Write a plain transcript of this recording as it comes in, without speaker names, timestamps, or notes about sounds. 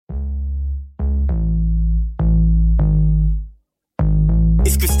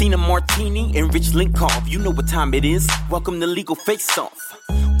Tina Martini and Rich Linkoff. You know what time it is. Welcome to Legal Face Off.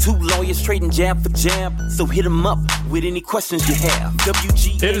 Two lawyers trading jab for jab, so hit them up with any questions you have.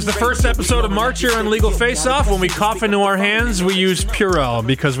 It is the first episode of March here on Legal Face Off. When we cough into our hands, we use Purell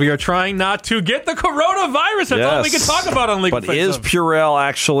because we are trying not to get the coronavirus. That's all we can talk about on Legal Face Off. But is Purell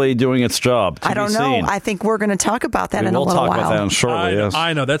actually doing its job? I don't know. I think we're going to talk about that in a little while. We'll talk about that shortly, yes.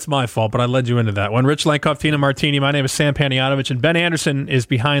 I know, that's my fault, but I led you into that one. Rich Linkoff, Tina Martini, my name is Sam Panayotovich, and Ben Anderson is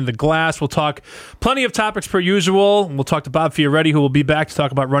behind the glass. We'll talk plenty of topics per usual. We'll talk to Bob Fioretti, who will be back to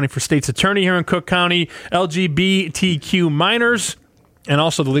talk about running for state's attorney here in Cook County, LGBTQ minors, and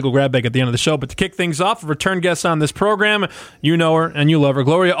also the legal grab bag at the end of the show. But to kick things off, a return guest on this program, you know her and you love her,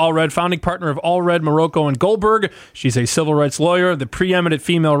 Gloria Allred, founding partner of Allred, Morocco, and Goldberg. She's a civil rights lawyer, the preeminent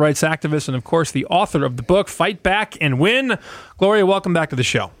female rights activist, and of course the author of the book Fight Back and Win. Gloria, welcome back to the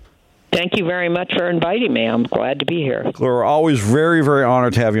show. Thank you very much for inviting me. I'm glad to be here. We're always very, very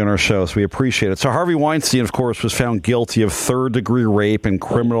honored to have you on our show, so we appreciate it. So Harvey Weinstein, of course, was found guilty of third-degree rape and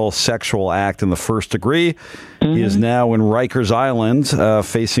criminal sexual act in the first degree. Mm-hmm. He is now in Rikers Island,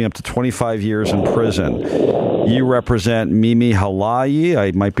 facing up to 25 years in prison. You represent Mimi Halayi.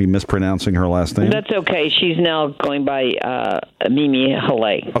 I might be mispronouncing her last name. That's okay. She's now going by Mimi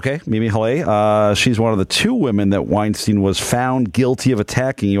Halayi. Okay, Mimi Halayi. She's one of the two women that Weinstein was found guilty of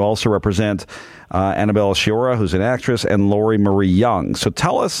attacking. You also represent Annabella Sciorra, who's an actress, and Lori Marie Young. So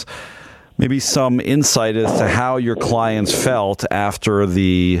tell us maybe some insight as to how your clients felt after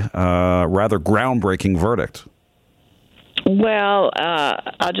the rather groundbreaking verdict. Well,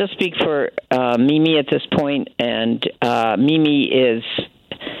 I'll just speak for Mimi at this point, and Mimi is,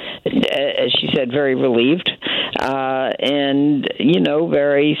 as she said, very relieved and,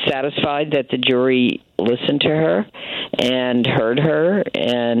 very satisfied that the jury listened to her and heard her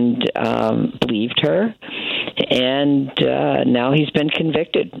and believed her. And now he's been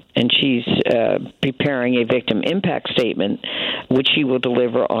convicted, and she's preparing a victim impact statement, which she will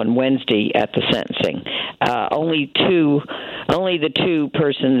deliver on Wednesday at the sentencing. Only the two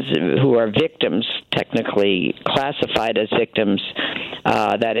persons who are victims, technically classified as victims,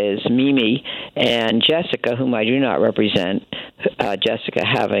 that is Mimi and Jessica, whom I do not represent. Jessica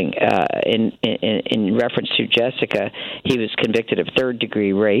having, in reference to Jessica, he was convicted of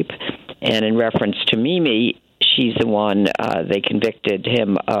third-degree rape, and in reference to Mimi, she's the one they convicted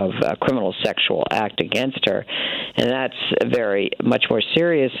him of a criminal sexual act against her, and that's very much more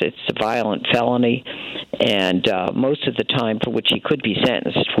serious. It's a violent felony, and most of the time for which he could be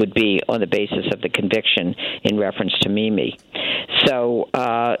sentenced would be on the basis of the conviction in reference to Mimi. So,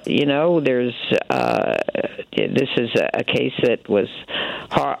 there's this is a case that was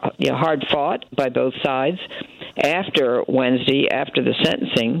hard fought by both sides. After Wednesday, after the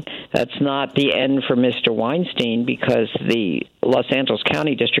sentencing, that's not the end for Mr. Weinstein, because the Los Angeles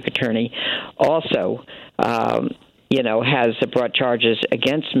County District Attorney also, has brought charges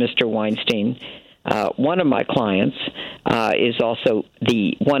against Mr. Weinstein. One of my clients is also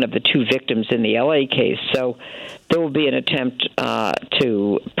one of the two victims in the L.A. case. So there will be an attempt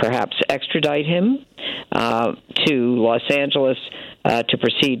to perhaps extradite him to Los Angeles to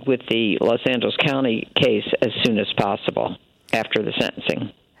proceed with the Los Angeles County case as soon as possible after the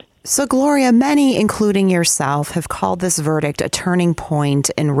sentencing. So, Gloria, many, including yourself, have called this verdict a turning point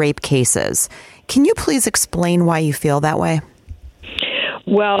in rape cases. Can you please explain why you feel that way?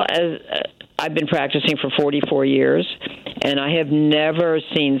 Well, I've been practicing for 44 years, and I have never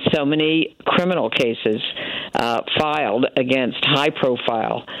seen so many criminal cases filed against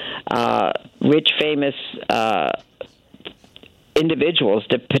high-profile, rich, famous individuals,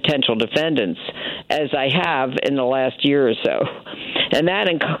 potential defendants, as I have in the last year or so. And that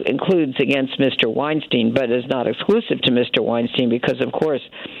includes against Mr. Weinstein, but is not exclusive to Mr. Weinstein, because, of course,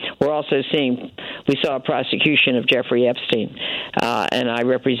 we saw a prosecution of Jeffrey Epstein, and I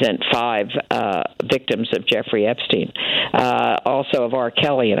represent 5 victims of Jeffrey Epstein. Also of R.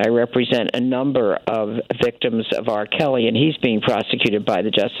 Kelly, and I represent a number of victims of R. Kelly, and he's being prosecuted by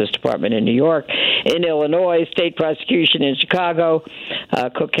the Justice Department in New York, in Illinois, state prosecution in Chicago,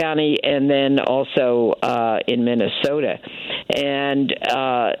 Cook County, and then also in Minnesota. And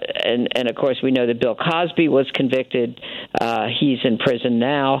of course, we know that Bill Cosby was convicted. He's in prison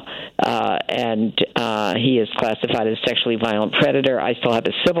now, and he is classified as a sexually violent predator. I still have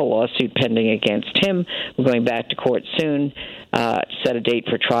a civil lawsuit pending against him. We're going back to court soon, set a date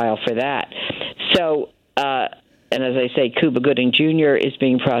for trial for that. So, and as I say, Cuba Gooding Jr. is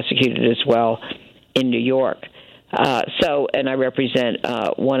being prosecuted as well in New York. And I represent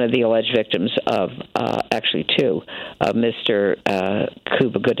one of the alleged victims of, actually 2, of Mr.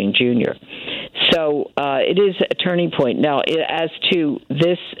 Cuba Gooding Jr. So it is a turning point. Now, as to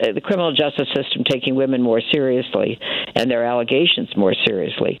this, the criminal justice system taking women more seriously and their allegations more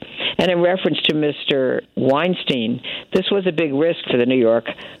seriously, and in reference to Mr. Weinstein, this was a big risk for the New York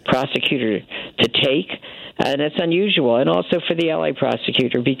prosecutor to take, and it's unusual, and also for the LA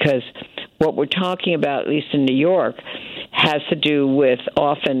prosecutor, because what we're talking about, at least in New York, has to do with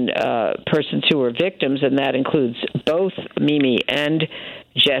often persons who are victims, and that includes both Mimi and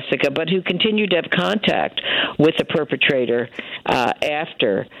Jessica, but who continued to have contact with the perpetrator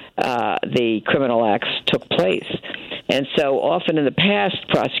after the criminal acts took place. And so often in the past,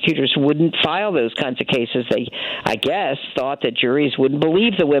 prosecutors wouldn't file those kinds of cases. They, I guess, thought that juries wouldn't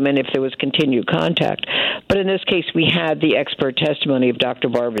believe the women if there was continued contact. But in this case, we had the expert testimony of Dr.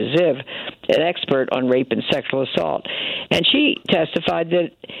 Barbara Ziv, an expert on rape and sexual assault. And she testified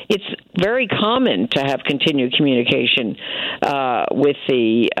that it's very common to have continued communication with the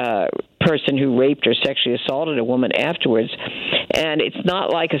person who raped or sexually assaulted a woman afterwards. And it's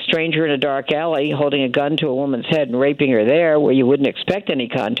not like a stranger in a dark alley holding a gun to a woman's head and raping her there where you wouldn't expect any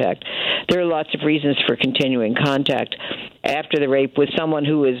contact. There are lots of reasons for continuing contact after the rape with someone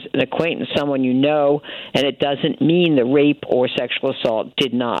who is an acquaintance, someone you know, and it doesn't mean the rape or sexual assault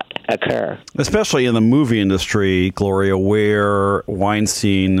did not occur. Especially in the movie industry, Gloria, where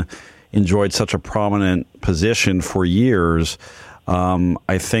Weinstein enjoyed such a prominent position for years.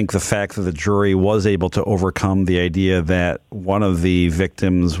 I think the fact that the jury was able to overcome the idea that one of the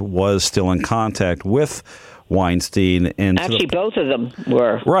victims was still in contact with Weinstein, and actually both of them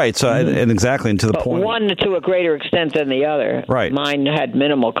were, right. So and exactly, and to the but point, one to a greater extent than the other. Right, mine had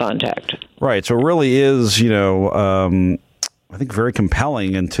minimal contact. Right. So it really is, I think very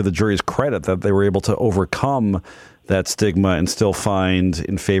compelling, and to the jury's credit that they were able to overcome that stigma and still find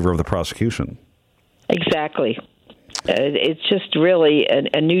in favor of the prosecution. Exactly. It's just really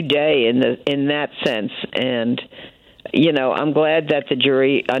a new day in that sense, and I'm glad that the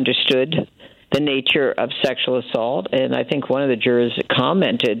jury understood the nature of sexual assault, and I think one of the jurors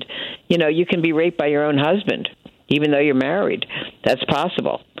commented, you can be raped by your own husband, even though you're married. That's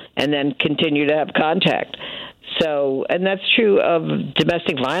possible, and then continue to have contact. So, and that's true of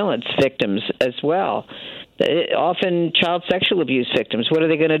domestic violence victims as well. Often child sexual abuse victims, what are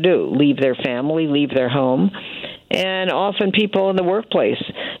they going to do? Leave their family, leave their home? And often people in the workplace,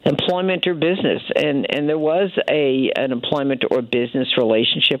 employment or business. And there was an employment or business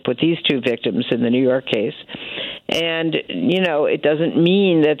relationship with these two victims in the New York case. And, it doesn't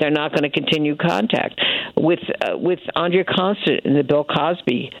mean that they're not going to continue contact. With Andrea Constant in the Bill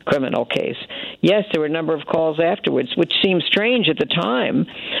Cosby criminal case, yes, there were a number of calls afterwards, which seemed strange at the time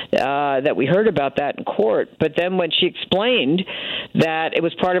that we heard about that in court. But then when she explained that it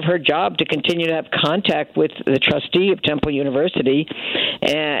was part of her job to continue to have contact with the trustee of Temple University,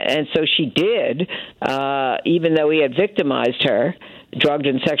 and so she did, even though he had victimized her, drugged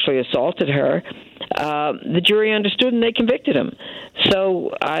and sexually assaulted her, the jury understood and they convicted him.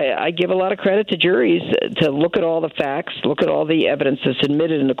 So I give a lot of credit to juries to look at all the facts, look at all the evidence that's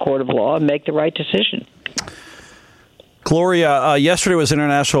admitted in the court of law, and make the right decision. Gloria, yesterday was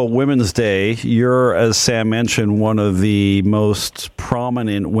International Women's Day. You're, as Sam mentioned, one of the most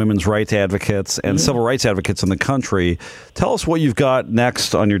prominent women's rights advocates and civil rights advocates in the country. Tell us what you've got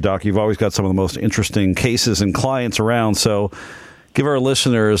next on your docket. You've always got some of the most interesting cases and clients around, so give our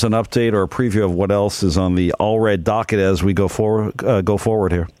listeners an update or a preview of what else is on the all-red docket as we go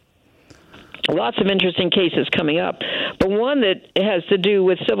forward here. Lots of interesting cases coming up, but one that has to do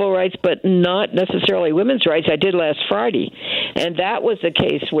with civil rights but not necessarily women's rights I did last Friday, and that was the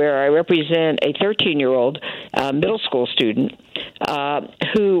case where I represent a 13-year-old middle school student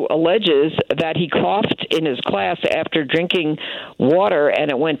who alleges that he coughed in his class after drinking water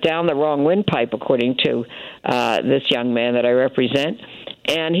and it went down the wrong windpipe, according to this young man that I represent,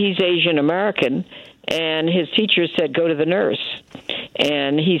 and he's Asian American. And his teacher said, "Go to the nurse."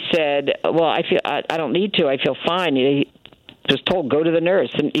 And he said, "Well, I don't need to. I feel fine." He was told, "Go to the nurse."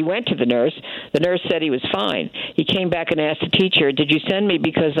 And he went to the nurse. The nurse said he was fine. He came back and asked the teacher, "Did you send me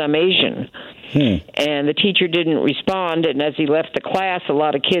because I'm Asian?" And the teacher didn't respond. And as he left the class, a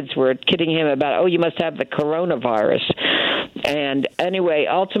lot of kids were kidding him about, "Oh, you must have the coronavirus." And anyway,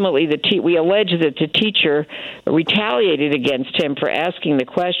 ultimately, we allege that the teacher retaliated against him for asking the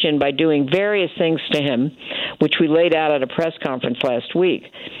question by doing various things to him, which we laid out at a press conference last week,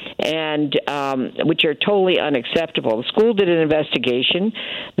 and which are totally unacceptable. The school did an investigation.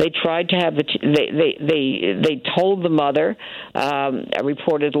 They tried to have they told the mother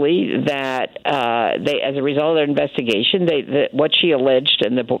reportedly that as a result of their investigation, what she alleged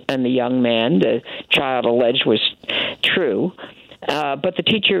and the young man, the child alleged, was true. but the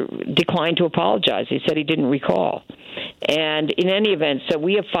teacher declined to apologize. He said he didn't recall. And in any event, so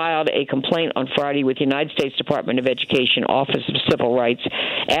we have filed a complaint on Friday with the United States Department of Education, Office of Civil Rights,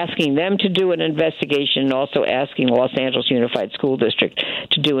 asking them to do an investigation and also asking Los Angeles Unified School District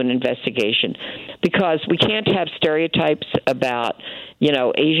to do an investigation. Because we can't have stereotypes about,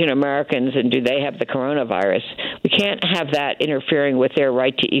 Asian Americans and do they have the coronavirus. We can't have that interfering with their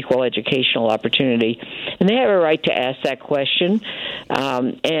right to equal educational opportunity. And they have a right to ask that question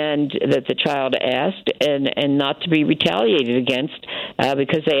and that the child asked and not to be retaliated against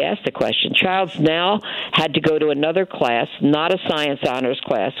because they asked the question. Child's now had to go to another class, not a science honors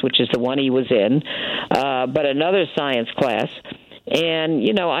class, which is the one he was in, but another science class. And,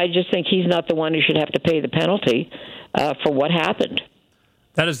 I just think he's not the one who should have to pay the penalty for what happened.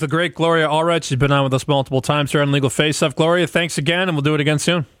 That is the great Gloria Allred. She's been on with us multiple times here on Legal Face Off. Gloria, thanks again, and we'll do it again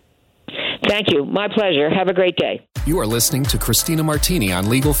soon. Thank you. My pleasure. Have a great day. You are listening to Christina Martini on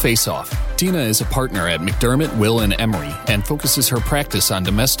Legal Face Off. Tina is a partner at McDermott, Will & Emery and focuses her practice on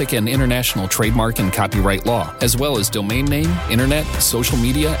domestic and international trademark and copyright law, as well as domain name, internet, social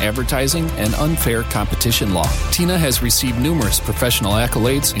media, advertising, and unfair competition law. Tina has received numerous professional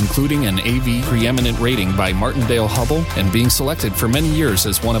accolades, including an AV preeminent rating by Martindale-Hubbell and being selected for many years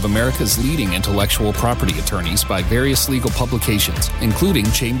as one of America's leading intellectual property attorneys by various legal publications, including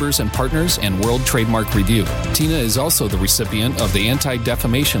Chambers and Partners and World Trademark Review. Tina is also the recipient of the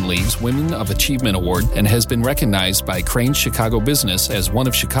Anti-Defamation League's Women of Achievement Award and has been recognized by Crain's Chicago Business as one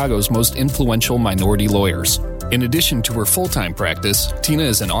of Chicago's most influential minority lawyers. In addition to her full-time practice, Tina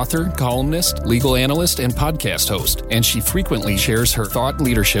is an author, columnist, legal analyst, and podcast host, and she frequently shares her thought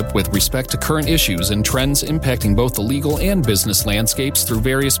leadership with respect to current issues and trends impacting both the legal and business landscapes through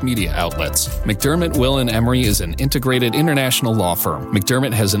various media outlets. McDermott, Will & Emery is an integrated international law firm.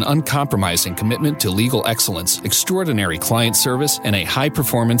 McDermott has an uncompromising commitment to legal excellence, extraordinary client service, and a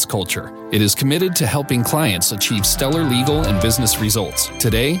high-performance culture. It is committed to helping clients achieve stellar legal and business results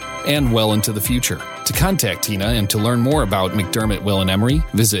today and well into the future. To contact Tina and to learn more about McDermott, Will & Emery,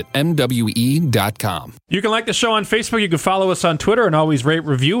 visit MWE.com. You can like the show on Facebook. You can follow us on Twitter and always rate,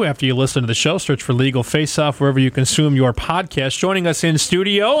 review after you listen to the show. Search for Legal Face Off wherever you consume your podcast. Joining us in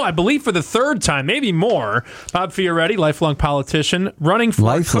studio, I believe for the third time, maybe more, Bob Fioretti, lifelong politician, running for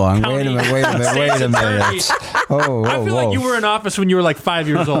lifelong. Cook County. Wait a minute. I feel like you were in office when you were like 5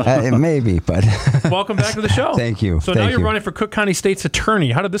 years old. Maybe, but welcome back to the show. Thank you. So now you're running for Cook County State's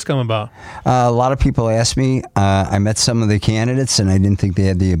Attorney. How did this come about? A lot of people asked me. I met some of the candidates, and I didn't think they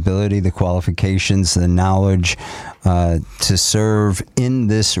had the ability, the qualifications, the knowledge to serve in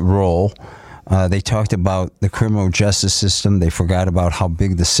this role. They talked about the criminal justice system. They forgot about how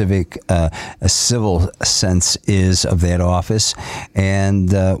big the civil sense is of that office,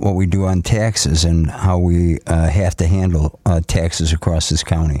 and what we do on taxes and how we have to handle taxes across this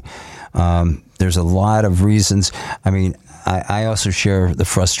county. There's a lot of reasons. I mean, I also share the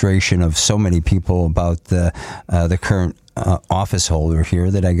frustration of so many people about the current office holder here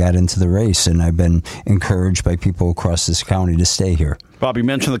that I got into the race, and I've been encouraged by people across this county to stay here. Bob, you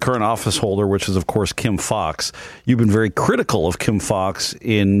mentioned the current office holder, which is, of course, Kim Foxx. You've been very critical of Kim Foxx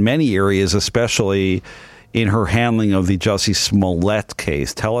in many areas, especially in her handling of the Jussie Smollett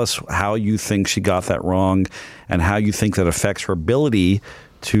case. Tell us how you think she got that wrong and how you think that affects her ability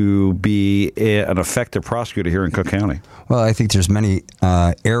to be an effective prosecutor here in Cook County. Well, I think there's many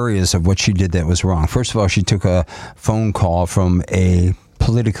areas of what she did that was wrong. First of all, she took a phone call from a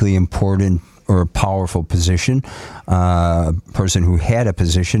politically important or a powerful position, person who had a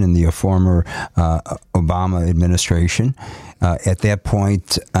position in the former Obama administration. At that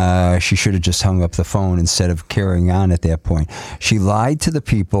point, she should have just hung up the phone instead of carrying on at that point. She lied to the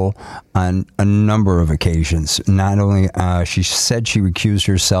people on a number of occasions. Not only, she said she recused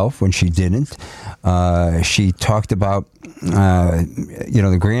herself when she didn't. She talked about,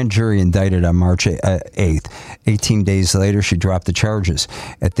 the grand jury indicted on March 8th. 18 days later, she dropped the charges.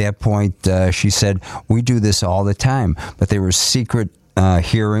 At that point, she said, we do this all the time, but they were secret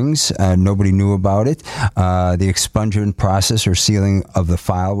hearings. Nobody knew about it. The expungement process or sealing of the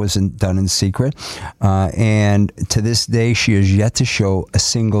file was done in secret. And to this day, she has yet to show a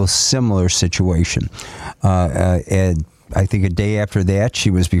single similar situation. And I think a day after that, she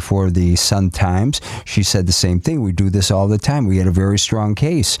was before the Sun-Times. She said the same thing. We do this all the time. We had a very strong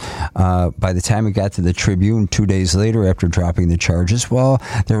case. By the time it got to the Tribune 2 days later after dropping the charges, well,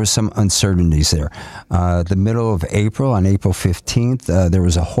 there was some uncertainties there. The middle of April, on April 15th, there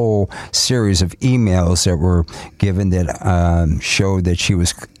was a whole series of emails that were given that showed that she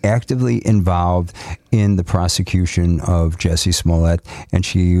was actively involved in the prosecution of Jussie Smollett, and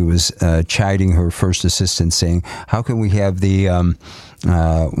she was chiding her first assistant, saying, how can we have the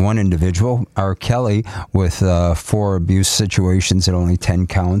one individual, R. Kelly, with 4 abuse situations and only 10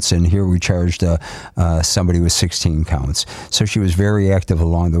 counts, and here we charged somebody with 16 counts. So she was very active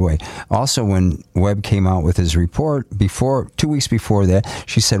along the way. Also, when Webb came out with his report 2 weeks before that,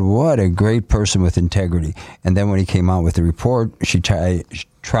 she said, what a great person with integrity. And then when he came out with the report, she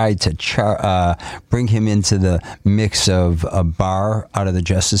tried to bring him into the mix of a Barr out of the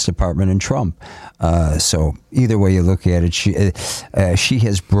Justice Department and Trump. So either way you look at it, she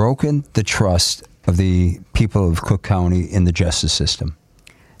has broken the trust of the people of Cook County in the justice system.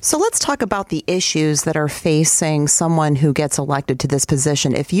 So let's talk about the issues that are facing someone who gets elected to this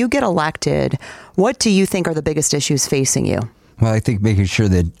position. If you get elected, what do you think are the biggest issues facing you? Well, I think making sure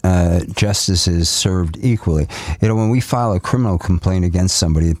that justice is served equally. When we file a criminal complaint against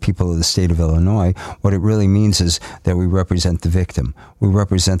somebody, the people of the state of Illinois, what it really means is that we represent the victim. We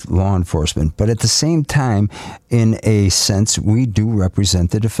represent law enforcement. But at the same time, in a sense, we do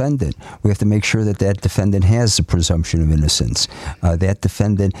represent the defendant. We have to make sure that that defendant has the presumption of innocence. That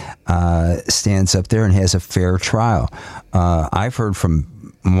defendant stands up there and has a fair trial. I've heard from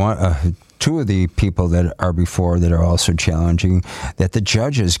two of the people that are before that are also challenging that the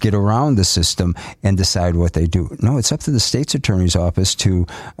judges get around the system and decide what they do. No, it's up to the state's attorney's office to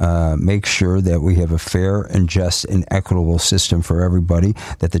make sure that we have a fair and just and equitable system for everybody,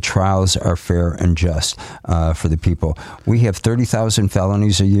 that the trials are fair and just for the people. We have 30,000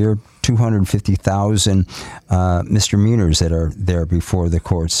 felonies a year, 250,000 misdemeanors that are there before the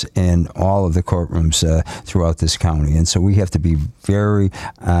courts in all of the courtrooms throughout this county. And so we have to be very,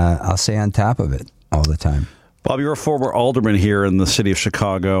 I'll say, on top of it all the time. Bob, you're a former alderman here in the city of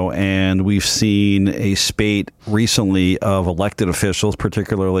Chicago, and we've seen a spate recently of elected officials,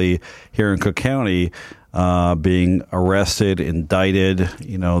 particularly here in Cook County, being arrested, indicted.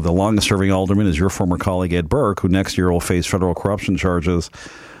 The longest-serving alderman is your former colleague, Ed Burke, who next year will face federal corruption charges.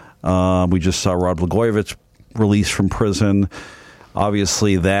 We just saw Rod Blagojevich released from prison.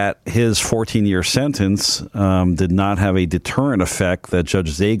 Obviously, his 14-year sentence did not have a deterrent effect that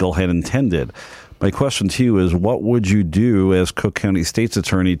Judge Zagel had intended. My question to you is, what would you do as Cook County State's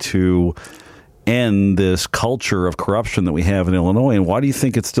Attorney to end this culture of corruption that we have in Illinois, and why do you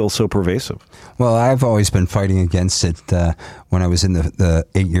think it's still so pervasive? Well, I've always been fighting against it when I was in the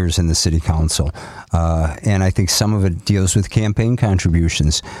 8 years in the city council, and I think some of it deals with campaign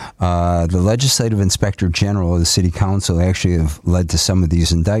contributions. The legislative inspector general of the city council actually have led to some of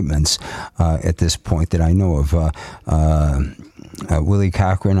these indictments at this point that I know of. Willie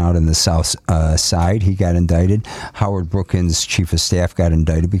Cochran out in the south side, he got indicted. Howard Brookins, chief of staff, got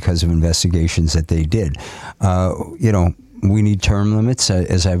indicted because of investigations that they did. We need term limits,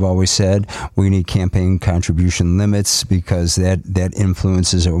 as I've always said. We need campaign contribution limits because that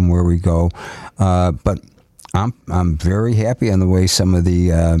influences on where we go. But I'm very happy on the way some of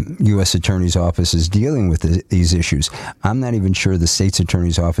the U.S. Attorney's Office is dealing with these issues. I'm not even sure the state's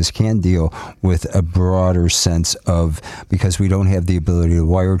Attorney's Office can deal with a broader sense of, because we don't have the ability to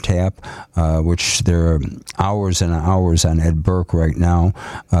wiretap, which there are hours and hours on Ed Burke right now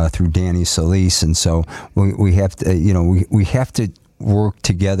through Danny Solis, and so we have to, we have to work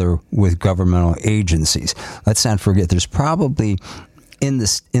together with governmental agencies. Let's not forget, there's probably in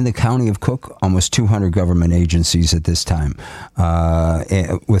the county of Cook, almost 200 government agencies at this time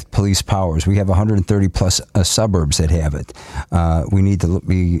with police powers. We have 130 plus suburbs that have it. We need to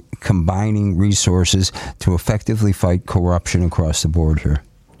be combining resources to effectively fight corruption across the board here.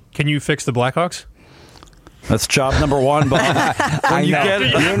 Can you fix the Blackhawks? That's job number one, Bob. I'm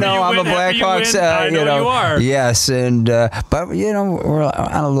a Blackhawks. You are. Yes, and but we're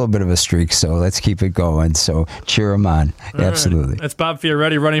on a little bit of a streak, so let's keep it going. So cheer them on. All Absolutely. Right. That's Bob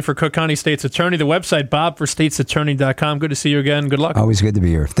Fioretti running for Cook County State's Attorney. The website, bobforstatesattorney.com. Good to see you again. Good luck. Always good to be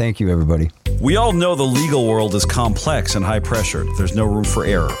here. Thank you, everybody. We all know the legal world is complex and high-pressured. There's no room for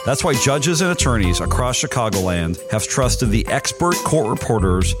error. That's why judges and attorneys across Chicagoland have trusted the expert court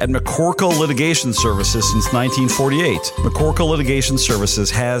reporters at McCorkle Litigation Services since 1948. McCorkle Litigation Services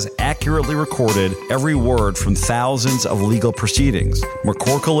has accurately recorded every word from thousands of legal proceedings.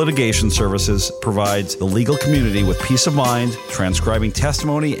 McCorkle Litigation Services provides the legal community with peace of mind, transcribing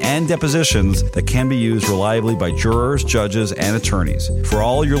testimony and depositions that can be used reliably by jurors, judges, and attorneys. For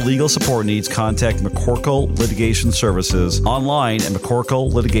all your legal support needs, contact McCorkle Litigation Services online at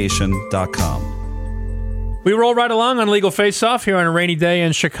McCorkleLitigation.com. We roll right along on Legal Face Off here on a rainy day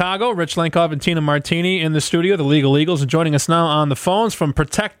in Chicago. Rich Lenkov and Tina Martini in the studio, the Legal Eagles, and joining us now on the phones from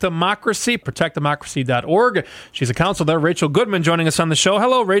Protect Democracy, protectdemocracy.org. She's a counsel there. Rachel Goodman joining us on the show.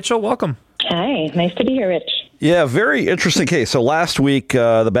 Hello, Rachel. Welcome. Hi, nice to be here, Rich. Yeah, very interesting case. So last week,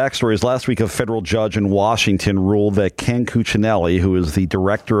 the backstory is last week a federal judge in Washington ruled that Ken Cuccinelli, who is the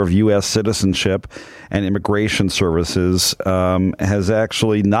director of U.S. Citizenship and Immigration Services, has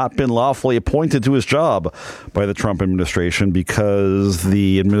actually not been lawfully appointed to his job by the Trump administration because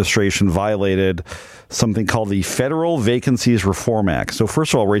the administration violated something called the Federal Vacancies Reform Act. So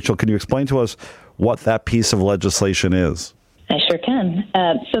first of all, Rachel, can you explain to us what that piece of legislation is? I sure can.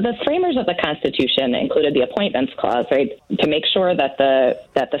 So the framers of the Constitution included the Appointments Clause, right, to make sure that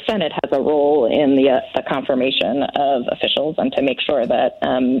the Senate has a role in the confirmation of officials and to make sure that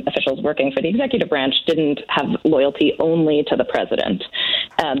officials working for the executive branch didn't have loyalty only to the president.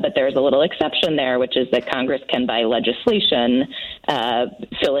 But there's a little exception there, which is that Congress can, by legislation,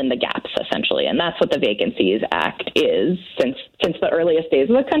 fill in the gaps, essentially. And that's what the Vacancies Act is. Since the earliest days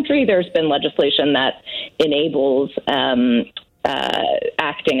of the country, there's been legislation that enables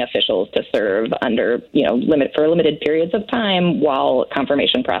acting officials to serve under, for limited periods of time while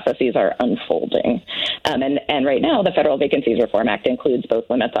confirmation processes are unfolding. And right now, the Federal Vacancies Reform Act includes both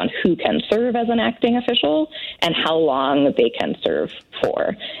limits on who can serve as an acting official and how long they can serve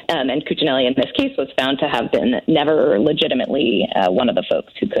for. And Cuccinelli, in this case, was found to have been never legitimately one of the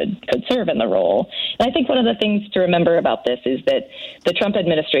folks who could serve in the role. And I think one of the things to remember about this is that the Trump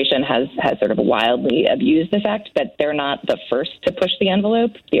administration has sort of wildly abused this act, but they're not the first to push the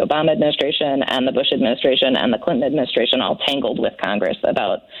envelope. The Obama administration and the Bush administration and the Clinton administration all tangled with Congress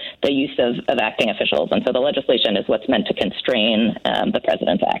about the use of acting officials. And so the legislation is what's meant to constrain the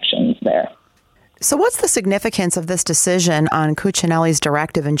president's actions there. So what's the significance of this decision on Cuccinelli's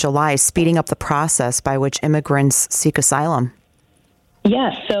directive in July, speeding up the process by which immigrants seek asylum?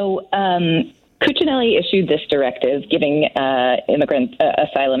 Yeah, so Cuccinelli issued this directive giving immigrant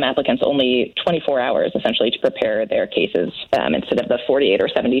asylum applicants only 24 hours, essentially, to prepare their cases instead of the 48 or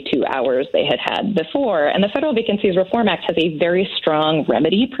 72 hours they had before. And the Federal Vacancies Reform Act has a very strong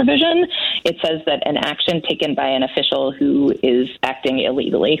remedy provision. It says that an action taken by an official who is acting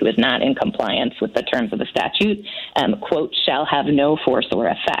illegally, who is not in compliance with the terms of the statute, quote, shall have no force or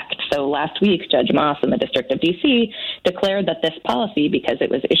effect. So last week, Judge Moss in the District of D.C. declared that this policy, because it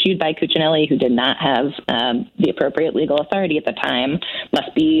was issued by Cuccinelli, who did not have the appropriate legal authority at the time,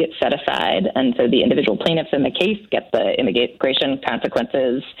 must be set aside. And so the individual plaintiffs in the case get the immigration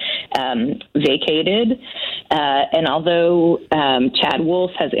consequences vacated. And although Chad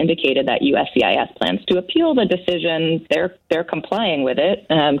Wolf has indicated that USCIS plans to appeal the decision, they're complying with it.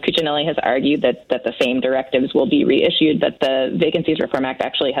 Cuccinelli has argued that the same directives will be reissued, but the Vacancies Reform Act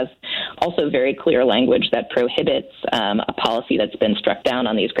actually has also very clear language that prohibits a policy that's been struck down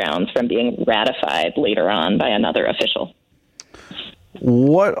on these grounds from being ratified later on by another official.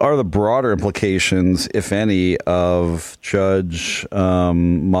 What are the broader implications, if any, of Judge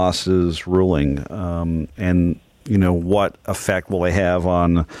Moss's ruling? And, what effect will they have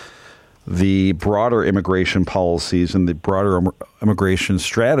on the broader immigration policies and the broader immigration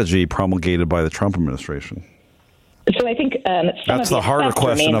strategy promulgated by the Trump administration? So I think that's the harder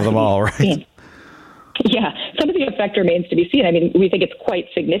question of them all, right? Yeah, some of the effect remains to be seen. I mean, we think it's quite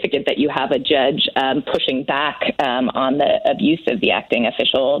significant that you have a judge pushing back on the abuse of the acting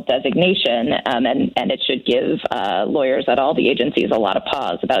official designation, and it should give lawyers at all the agencies a lot of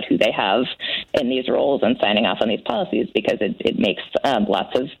pause about who they have in these roles and signing off on these policies, because it makes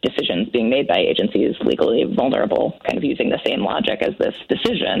lots of decisions being made by agencies legally vulnerable, kind of using the same logic as this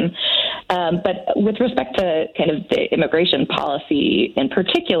decision. But with respect to kind of the immigration policy in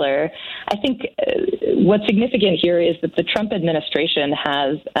particular, I think what's significant here is that the Trump administration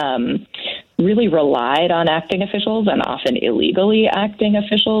has really relied on acting officials, and often illegally acting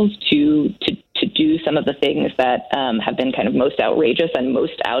officials, to do some of the things that have been kind of most outrageous and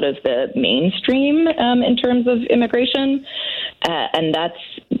most out of the mainstream in terms of immigration. And that's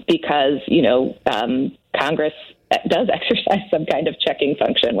because, Congress does exercise some kind of checking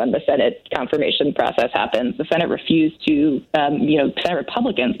function when the Senate confirmation process happens. The Senate refused to, Senate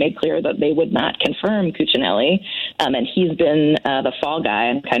Republicans made clear that they would not confirm Cuccinelli, and he's been the fall guy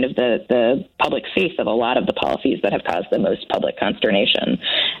and kind of the public face of a lot of the policies that have caused the most public consternation.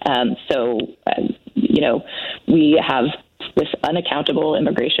 We have this unaccountable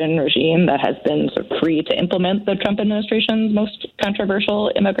immigration regime that has been sort of free to implement the Trump administration's most controversial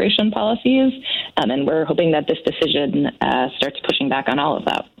immigration policies. And we're hoping that this decision starts pushing back on all of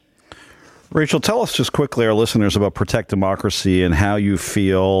that. Rachel, tell us just quickly, our listeners, about Protect Democracy and how you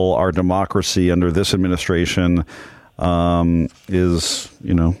feel our democracy under this administration is,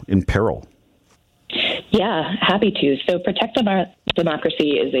 in peril. Yeah, happy to. So Protect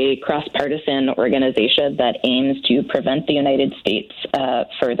Democracy is a cross-partisan organization that aims to prevent the United States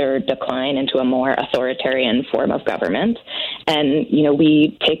further decline into a more authoritarian form of government. And,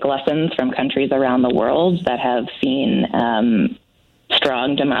 we take lessons from countries around the world that have seen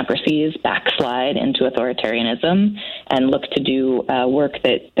strong democracies backslide into authoritarianism and look to do work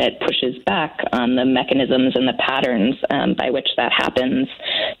that pushes back on the mechanisms and the patterns by which that happens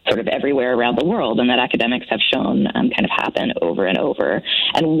sort of everywhere around the world, and that academics have shown kind of happen over and over.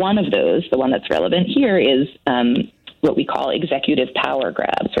 And one of those, the one that's relevant here, is what we call executive power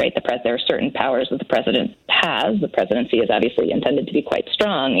grabs, right? There are certain powers that the president has. The presidency is obviously intended to be quite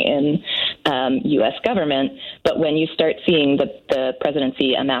strong in U.S. government, but when you start seeing the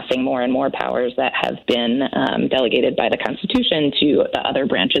presidency amassing more and more powers that have been delegated by the Constitution to the other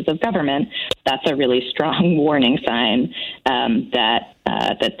branches of government, that's a really strong warning sign that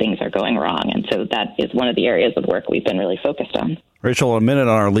things are going wrong. And so that is one of the areas of work we've been really focused on. Rachel, in a minute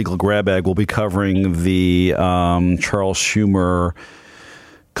on our legal grab bag, we'll be covering the Charles Schumer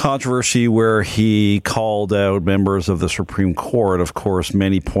controversy where he called out members of the Supreme Court. Of course,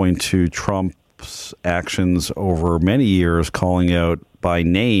 many point to Trump's actions over many years, calling out by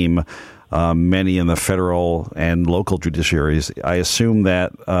name many in the federal and local judiciaries. I assume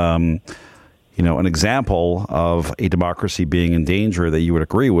that an example of a democracy being in danger that you would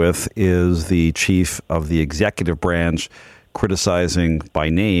agree with is the chief of the executive branch criticizing by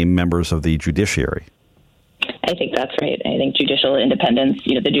name members of the judiciary. I think that's right. I think judicial independence,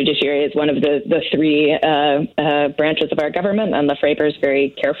 the judiciary is one of the three branches of our government, and the framers very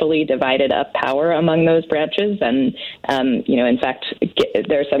carefully divided up power among those branches. And, in fact,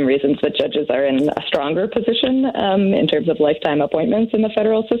 there are some reasons that judges are in a stronger position in terms of lifetime appointments in the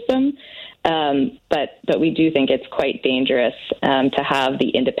federal system. But we do think it's quite dangerous to have the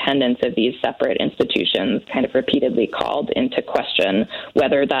independence of these separate institutions kind of repeatedly called into question,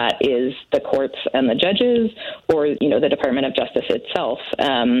 whether that is the courts and the judges or, the Department of Justice itself,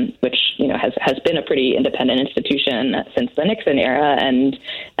 which, has been a pretty independent institution since the Nixon era. And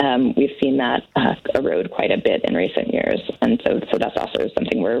we've seen that erode quite a bit in recent years. And so that's also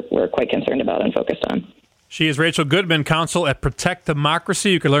something we're quite concerned about and focused on. She is Rachel Goodman, counsel at Protect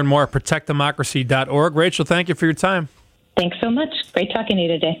Democracy. You can learn more at protectdemocracy.org. Rachel, thank you for your time. Thanks so much. Great talking to you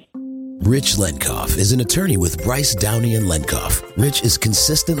today. Rich Lenkoff is an attorney with Bryce, Downey & Lenkoff. Rich is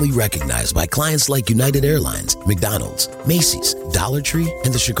consistently recognized by clients like United Airlines, McDonald's, Macy's, Dollar Tree,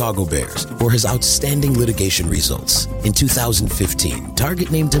 and the Chicago Bears for his outstanding litigation results. In 2015, Target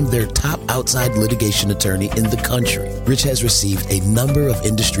named him their top outside litigation attorney in the country. Rich has received a number of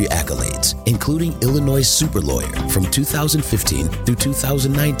industry accolades, including Illinois Super Lawyer from 2015 through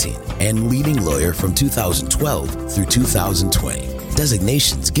 2019 and Leading Lawyer from 2012 through 2020.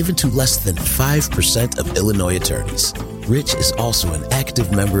 Designations given to less than 5% of Illinois attorneys. Rich is also an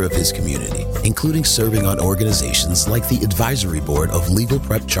active member of his community, including serving on organizations like the Advisory Board of Legal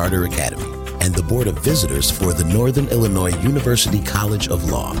Prep Charter Academy and the Board of Visitors for the Northern Illinois University College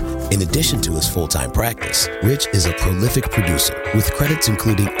of Law. In addition to his full-time practice, Rich is a prolific producer with credits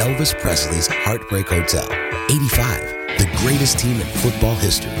including Elvis Presley's Heartbreak Hotel, 85, The Greatest Team in Football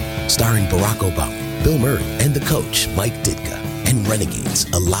History, starring Barack Obama, Bill Murray, and the coach, Mike Ditka, and Renegades,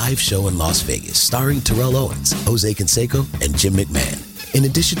 a live show in Las Vegas starring Terrell Owens, Jose Canseco, and Jim McMahon. In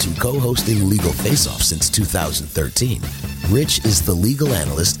addition to co-hosting Legal Face-Off since 2013, Rich is the legal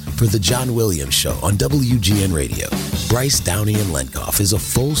analyst for The John Williams Show on WGN Radio. Bryce, Downey & Lenkoff is a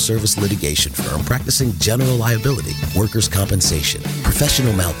full-service litigation firm practicing general liability, workers' compensation,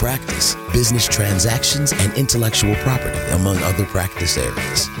 professional malpractice, business transactions, and intellectual property, among other practice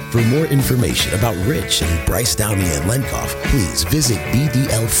areas. For more information about Rich and Bryce, Downey & Lenkoff, please visit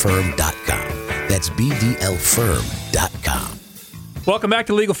bdlfirm.com. That's bdlfirm.com. Welcome back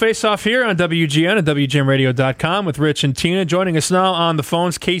to Legal Face Off here on WGN and WGNradio.com with Rich and Tina. Joining us now on the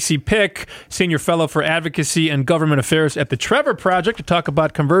phones, Casey Pick, Senior Fellow for Advocacy and Government Affairs at the Trevor Project, to talk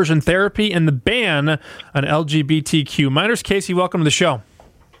about conversion therapy and the ban on LGBTQ minors. Casey, welcome to the show.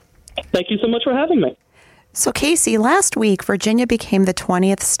 Thank you so much for having me. So, Casey, last week, Virginia became the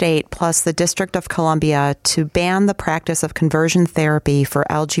 20th state plus the District of Columbia to ban the practice of conversion therapy for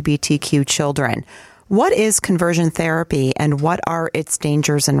LGBTQ children. What is conversion therapy and what are its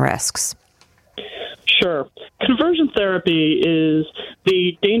dangers and risks? Sure. Conversion therapy is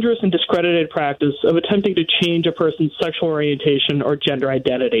the dangerous and discredited practice of attempting to change a person's sexual orientation or gender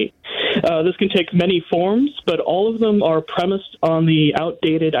identity. This can take many forms, but all of them are premised on the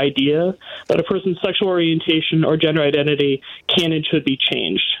outdated idea that a person's sexual orientation or gender identity can and should be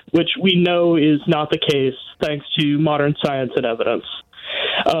changed, which we know is not the case thanks to modern science and evidence.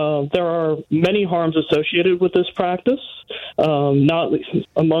 There are many harms associated with this practice. Not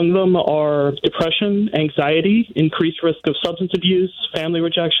among them are depression, anxiety, increased risk of substance abuse, family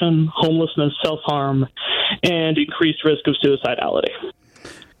rejection, homelessness, self-harm, and increased risk of suicidality.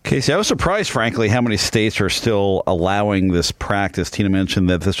 Casey, I was surprised, frankly, how many states are still allowing this practice. Tina mentioned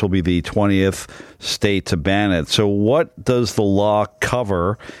that this will be the 20th state to ban it. So what does the law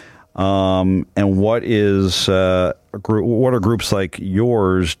cover, and what are groups like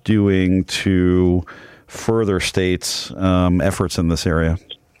yours doing to further states' efforts in this area?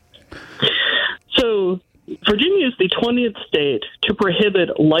 So Virginia is the 20th state to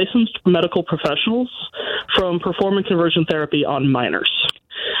prohibit licensed medical professionals from performing conversion therapy on minors.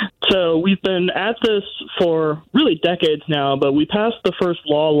 So we've been at this for really decades now, but we passed the first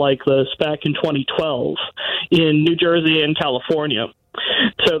law like this back in 2012 in New Jersey and California.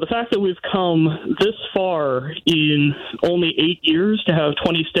 So the fact that we've come this far in only 8 years to have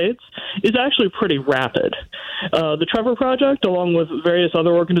 20 states is actually pretty rapid. The Trevor Project, along with various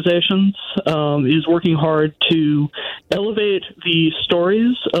other organizations, is working hard to elevate the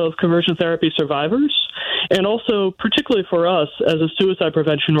stories of conversion therapy survivors. And also, particularly for us as a suicide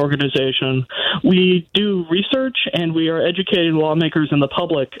prevention organization, we do research and we are educating lawmakers and the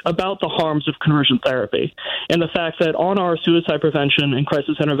public about the harms of conversion therapy and the fact that on our suicide prevention and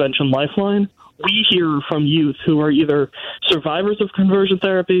crisis intervention lifeline, we hear from youth who are either survivors of conversion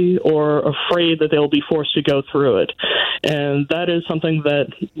therapy or afraid that they'll be forced to go through it. And that is something that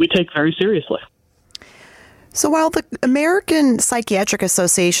we take very seriously. So while the American Psychiatric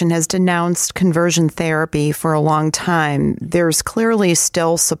Association has denounced conversion therapy for a long time, there's clearly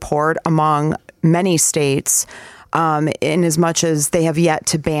still support among many states in as much as they have yet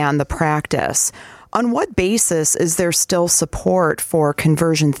to ban the practice. On what basis is there still support for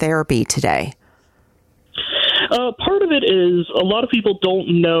conversion therapy today? Part of it is a lot of people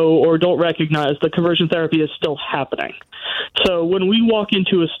don't know or don't recognize that conversion therapy is still happening. So when we walk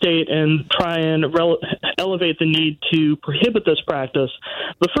into a state and try and elevate the need to prohibit this practice,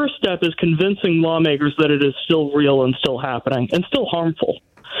 the first step is convincing lawmakers that it is still real and still happening and still harmful.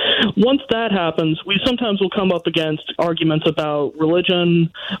 Once that happens, we sometimes will come up against arguments about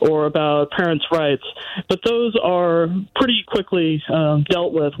religion or about parents' rights, but those are pretty quickly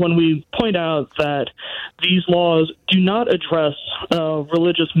dealt with when we point out that these laws do not address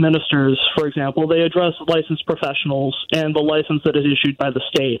religious ministers, for example. They address licensed professionals and the license that is issued by the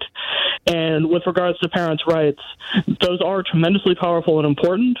state. And with regards to parents' rights, those are tremendously powerful and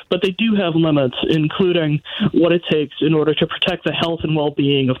important, but they do have limits, including what it takes in order to protect the health and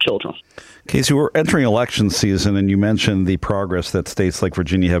well-being of children. Casey, we're entering election season, and you mentioned the progress that states like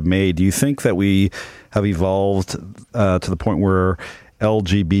Virginia have made. Do you think that we have evolved to the point where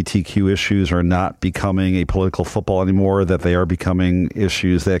LGBTQ issues are not becoming a political football anymore, that they are becoming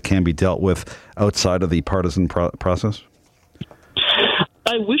issues that can be dealt with outside of the partisan process?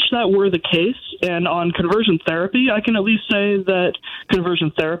 I wish that were the case. And on conversion therapy, I can at least say that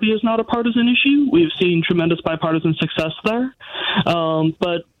conversion therapy is not a partisan issue. We've seen tremendous bipartisan success there.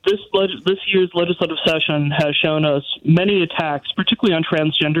 But this year's legislative session has shown us many attacks, particularly on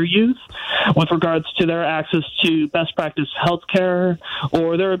transgender youth, with regards to their access to best practice health care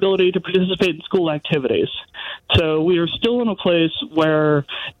or their ability to participate in school activities. So we are still in a place where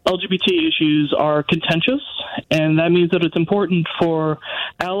LGBT issues are contentious, and that means that it's important for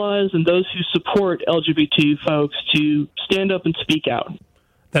allies and those who support LGBT folks to stand up and speak out.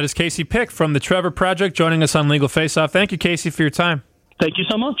 That is Casey Pick from the Trevor Project joining us on Legal Face Off. Thank you, Casey, for your time. Thank you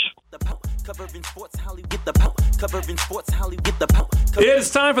so much. It is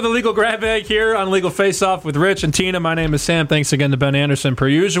time for the Legal Grab Bag here on Legal Face Off with Rich and Tina. My name is Sam. Thanks again to Ben Anderson, per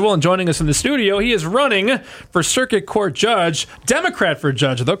usual. And joining us in the studio, he is running for Circuit Court Judge, Democrat for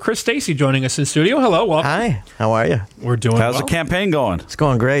Judge, though. Chris Stacy joining us in studio. Hello, welcome. Hi, how are you? We're doing How's well. the campaign going? It's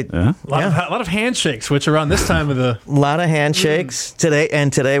going great. Yeah. A lot of handshakes, which around this time of the... A lot of handshakes today,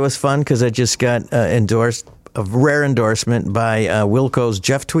 and today was fun because I just got endorsed. A rare endorsement by Wilco's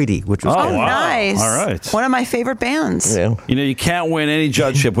Jeff Tweedy, which was wow. Nice. All right. One of my favorite bands. Yeah. You know, you can't win any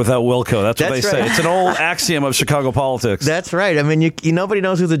judgeship without Wilco. That's what they say. right. It's an old axiom of Chicago politics. That's right. I mean, you nobody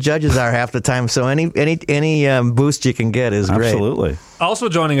knows who the judges are half the time, so any boost you can get is great. Absolutely. Also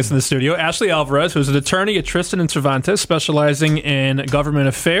joining us in the studio, Ashley Alvarez, who's an attorney at Tristan & Cervantes, specializing in government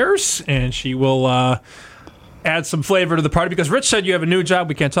affairs, and she will add some flavor to the party, because Rich said you have a new job.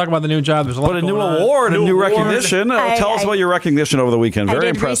 We can't talk about the new job. There's a lot But a new going on. award, a new recognition. Tell us about your recognition over the weekend. Very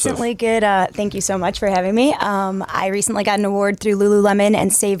impressive. Recently get, thank you so much for having me. I recently got an award through Lululemon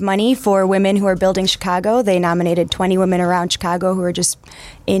and Save Money for women who are building Chicago. They nominated 20 women around Chicago who are just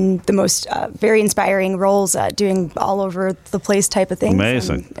in the most very inspiring roles, doing all over the place type of things.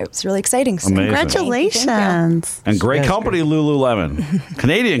 Amazing. And it was really exciting. So Amazing. Congratulations. And great company, Lululemon.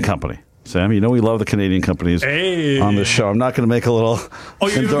 Canadian company. Sam, you know we love the Canadian companies on the show. I'm not going to make a little...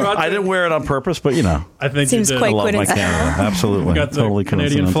 I didn't wear it on purpose, but I think seems you did. quite I love my Canada. Absolutely. You got the totally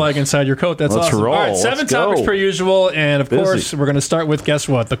Canadian flag inside your coat. That's Let's awesome. roll. All right, 7 Let's topics go. per usual. And, of Busy. course, we're going to start with, guess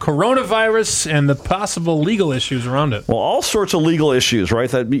what? The coronavirus and the possible legal issues around it. Well, all sorts of legal issues, right,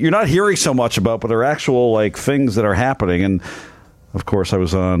 that you're not hearing so much about, but are actual things that are happening. And, of course, I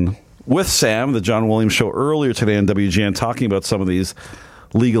was on with Sam, the John Williams Show, earlier today on WGN, talking about some of these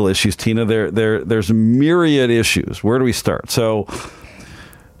legal issues. Tina, there's a myriad issues. Where do we start? So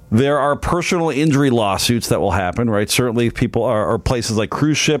there are personal injury lawsuits that will happen, right? Certainly people are places like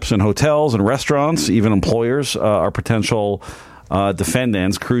cruise ships and hotels and restaurants, even employers are potential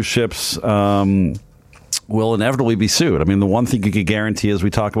defendants. Cruise ships will inevitably be sued. I mean, the one thing you can guarantee is we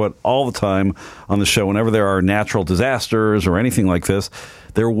talk about all the time on the show, whenever there are natural disasters or anything like this,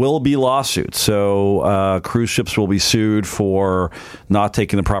 there will be lawsuits. So cruise ships will be sued for not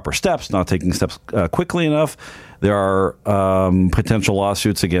taking the proper steps, not taking steps quickly enough. There are potential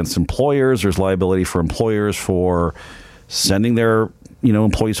lawsuits against employers. There's liability for employers for sending their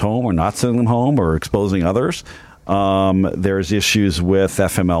employees home or not sending them home or exposing others. There's issues with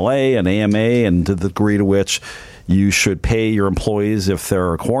FMLA and AMA and to the degree to which you should pay your employees if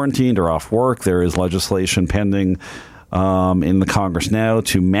they're quarantined or off work. There is legislation pending in the Congress now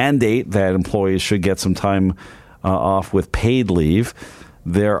to mandate that employees should get some time off with paid leave.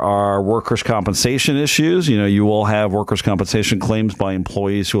 There are workers' compensation issues. You will have workers' compensation claims by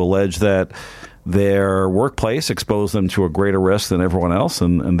employees who allege that their workplace exposed them to a greater risk than everyone else,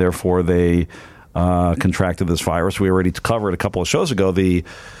 and therefore they contracted this virus. We already covered a couple of shows ago the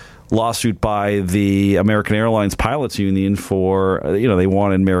lawsuit by the American Airlines Pilots Union for, they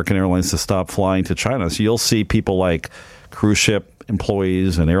wanted American Airlines to stop flying to China. So you'll see people like cruise ship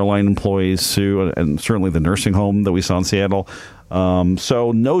employees and airline employees sue, and certainly the nursing home that we saw in Seattle.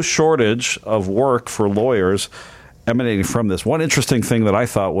 So no shortage of work for lawyers emanating from this. One interesting thing that I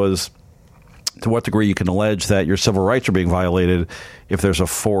thought was to what degree you can allege that your civil rights are being violated if there's a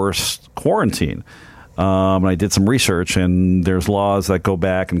forced quarantine. And I did some research, and there's laws that go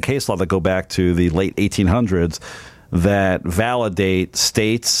back, and case law that go back to the late 1800s that validate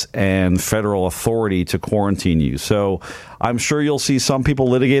states and federal authority to quarantine you. So I'm sure you'll see some people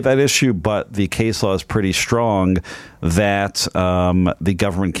litigate that issue, but the case law is pretty strong that the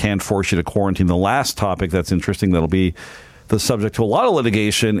government can force you to quarantine. The last topic that's interesting that'll be the subject to a lot of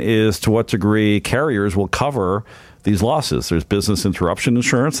litigation is to what degree carriers will cover these losses. There's business interruption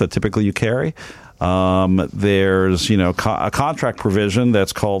insurance that typically you carry. There's, a contract provision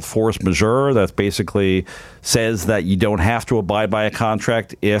that's called force majeure that basically says that you don't have to abide by a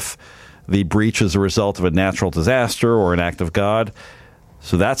contract if the breach is a result of a natural disaster or an act of God.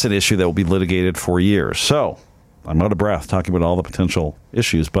 So that's an issue that will be litigated for years. So I'm out of breath talking about all the potential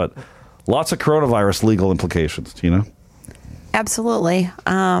issues, but lots of coronavirus legal implications, Tina. Absolutely.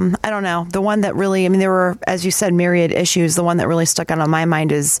 I don't know. The one that really, there were, as you said, myriad issues. The one that really stuck out on my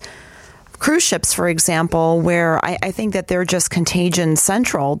mind is cruise ships, for example, where I think that they're just contagion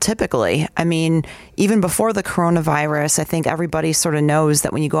central typically. Even before the coronavirus, I think everybody sort of knows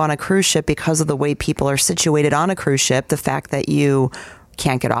that when you go on a cruise ship, because of the way people are situated on a cruise ship, the fact that you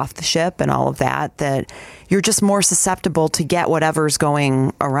can't get off the ship and all of that, that you're just more susceptible to get whatever's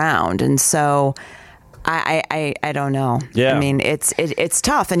going around. And so I don't know. Yeah. It's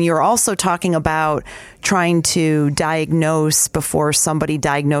tough. And you're also talking about trying to diagnose before somebody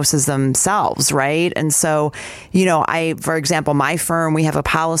diagnoses themselves, right? And so, for example, my firm, we have a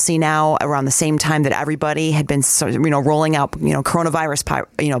policy now around the same time that everybody had been, rolling out,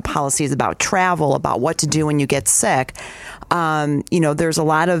 coronavirus, policies about travel, about what to do when you get sick. There's a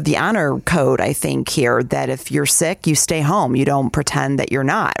lot of the honor code, I think, here that if you're sick, you stay home. You don't pretend that you're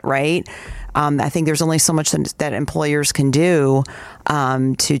not, right? I think there's only so much that employers can do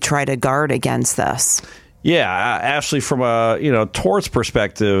to try to guard against this. Yeah, Ashley, from a torts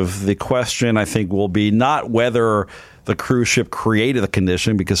perspective, the question I think will be not whether the cruise ship created the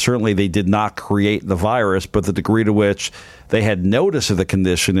condition, because certainly they did not create the virus, but the degree to which they had notice of the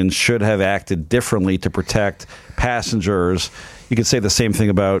condition and should have acted differently to protect passengers. You could say the same thing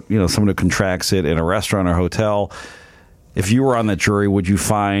about someone who contracts it in a restaurant or hotel. if you were on that jury, would you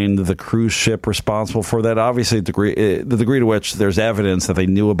find the cruise ship responsible for that? Obviously, the degree to which there's evidence that they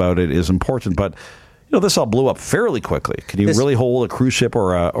knew about it is important, but this all blew up fairly quickly. Can you really hold a cruise ship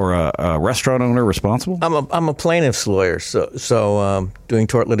or a restaurant owner responsible? I'm a plaintiff's lawyer, so doing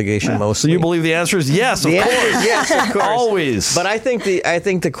tort litigation mostly. So you believe the answer is yes, of course. Yes, of course. Always. But I think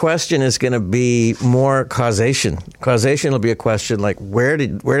the question is going to be more causation. Causation will be a question like where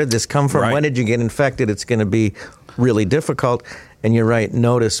did this come from? Right. When did you get infected? It's going to be really difficult. And you're right,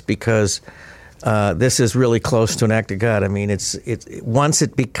 notice, because this is really close to an act of God. I mean, it's once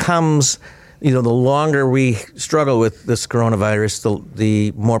it becomes, the longer we struggle with this coronavirus,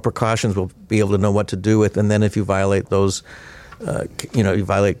 the more precautions we'll be able to know what to do with. And then if you violate those, you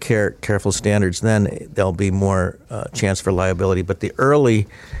violate careful standards, then there'll be more chance for liability. But the early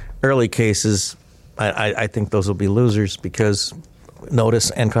cases, I think those will be losers because notice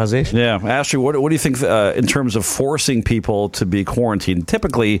and causation. Yeah. Ashley, what do you think in terms of forcing people to be quarantined?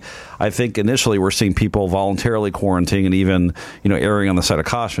 Typically, I think initially we're seeing people voluntarily quarantining and even, erring on the side of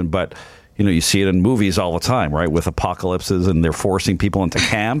caution. But, you see it in movies all the time, right, with apocalypses, and they're forcing people into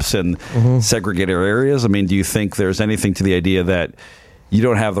camps and segregated areas. I mean, do you think there's anything to the idea that you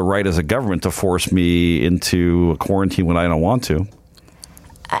don't have the right as a government to force me into a quarantine when I don't want to?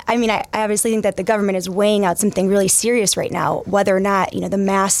 I mean, I obviously think that the government is weighing out something really serious right now, whether or not, the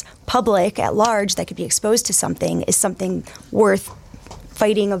mass public at large that could be exposed to something is something worth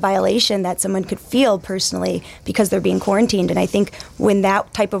fighting a violation that someone could feel personally because they're being quarantined. And I think when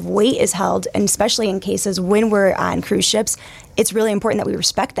that type of weight is held, and especially in cases when we're on cruise ships, it's really important that we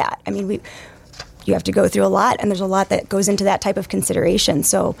respect that. I mean, you have to go through a lot, and there's a lot that goes into that type of consideration.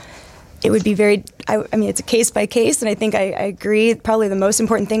 So it would be it's a case by case, and I think I agree. Probably the most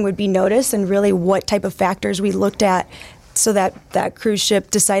important thing would be notice and really what type of factors we looked at so that cruise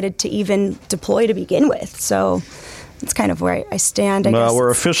ship decided to even deploy to begin with. So it's kind of where I stand, I guess. We're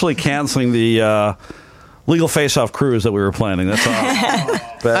officially canceling the legal face-off cruise that we were planning. That's all.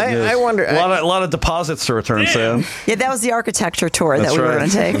 I wonder. A lot of deposits to return, Sam. Yeah, that was the architecture tour that we were going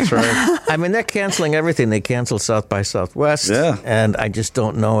to take. That's right. I mean, they're canceling everything. They canceled South by Southwest. Yeah. And I just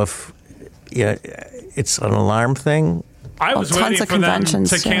don't know if it's an alarm thing. I was waiting for them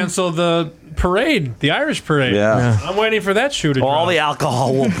to cancel the parade, the Irish parade. Yeah. I'm waiting for that shoe to drop. All the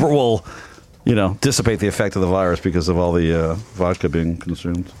alcohol will dissipate the effect of the virus because of all the vodka being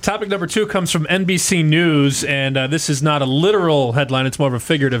consumed. Topic number 2 comes from NBC News, and this is not a literal headline. It's more of a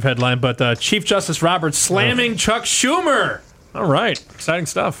figurative headline, but Chief Justice Roberts slamming Chuck Schumer. All right. Exciting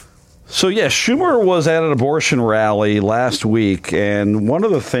stuff. So, Schumer was at an abortion rally last week, and one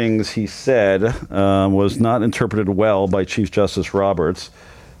of the things he said was not interpreted well by Chief Justice Roberts.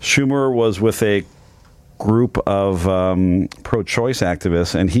 Schumer was with a group of pro-choice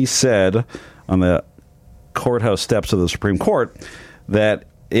activists, and he said on the courthouse steps of the Supreme Court that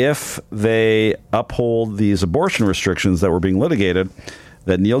if they uphold these abortion restrictions that were being litigated,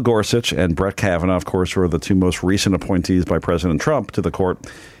 that Neil Gorsuch and Brett Kavanaugh, of course, were the two most recent appointees by President Trump to the court.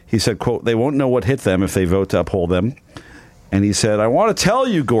 He said, quote, they won't know what hit them if they vote to uphold them. And he said, I want to tell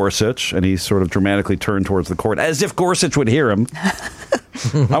you, Gorsuch, and he sort of dramatically turned towards the court as if Gorsuch would hear him.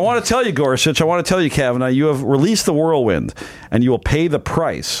 I want to tell you, Gorsuch, I want to tell you, Kavanaugh, you have released the whirlwind, and you will pay the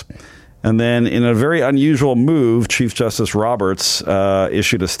price. And then in a very unusual move, Chief Justice Roberts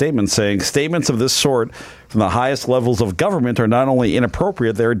issued a statement saying, statements of this sort from the highest levels of government are not only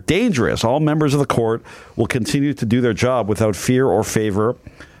inappropriate, they're dangerous. All members of the court will continue to do their job without fear or favor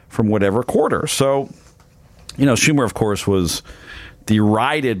from whatever quarter. So, Schumer, of course, was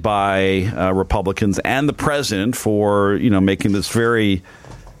derided by Republicans and the president for, making this very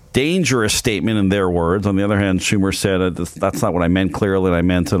dangerous statement in their words. On the other hand, Schumer said, that's not what I meant clearly. I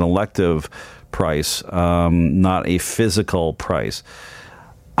meant an elective price, not a physical price.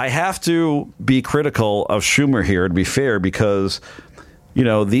 I have to be critical of Schumer here, to be fair, because,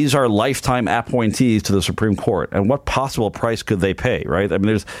 these are lifetime appointees to the Supreme Court. And what possible price could they pay, right? I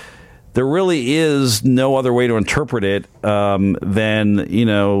mean, there really is no other way to interpret it than,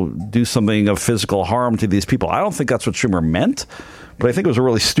 do something of physical harm to these people. I don't think that's what Schumer meant, but I think it was a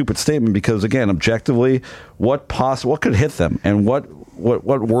really stupid statement because, again, objectively, what could hit them and what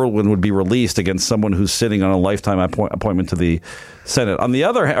whirlwind would be released against someone who's sitting on a lifetime appointment to the Senate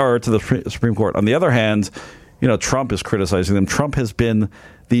to the Supreme Court. On the other hand, Trump is criticizing them. Trump has been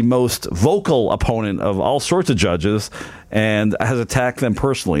the most vocal opponent of all sorts of judges and has attacked them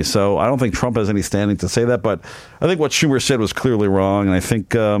personally. So I don't think Trump has any standing to say that. But I think what Schumer said was clearly wrong. And I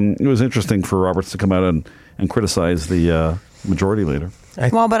think it was interesting for Roberts to come out and criticize the majority leader.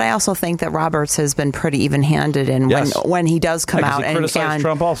 Well, but I also think that Roberts has been pretty even-handed in when he does come out and criticized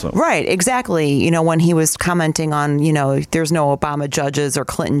Trump also. Right, exactly. When he was commenting on, there's no Obama judges or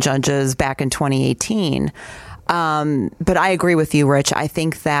Clinton judges back in 2018. But I agree with you, Rich. I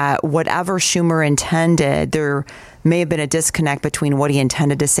think that whatever Schumer intended, there may have been a disconnect between what he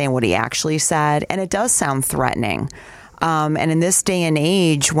intended to say and what he actually said, and it does sound threatening. And in this day and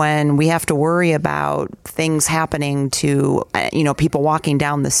age, when we have to worry about things happening to, people walking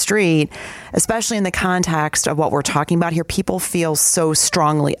down the street, especially in the context of what we're talking about here, people feel so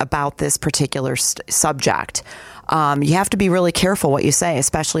strongly about this particular subject. You have to be really careful what you say,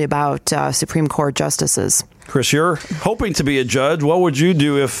 especially about Supreme Court justices. Chris, you're hoping to be a judge. What would you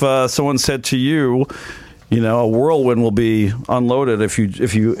do if someone said to you, a whirlwind will be unloaded if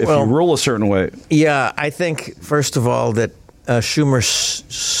you rule a certain way? Yeah, I think first of all that Schumer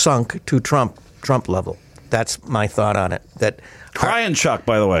sunk to Trump level. That's my thought on it. That crying Chuck,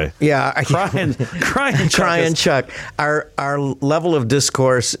 by the way. Yeah, crying Chuck. Our level of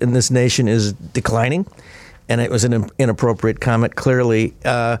discourse in this nation is declining, and it was an inappropriate comment. Clearly.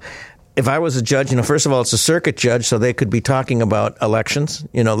 If I was a judge, first of all, it's a circuit judge, so they could be talking about elections.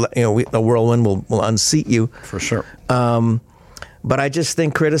 The whirlwind will unseat you for sure. But I just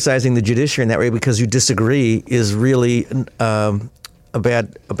think criticizing the judiciary in that way because you disagree is really a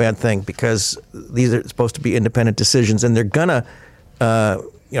bad thing, because these are supposed to be independent decisions, and they're gonna.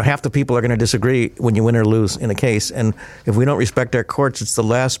 Half the people are going to disagree when you win or lose in a case, and if we don't respect our courts, it's the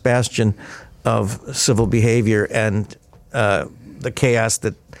last bastion of civil behavior and the chaos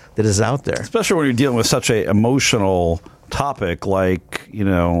that is out there. Especially when you're dealing with such a emotional topic like,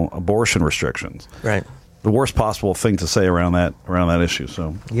 abortion restrictions. Right. The worst possible thing to say around that issue.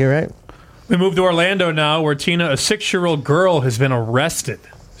 So you're right. We move to Orlando now, where Tina, a 6-year-old girl, has been arrested.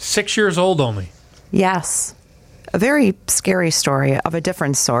 6 years old only. Yes. A very scary story of a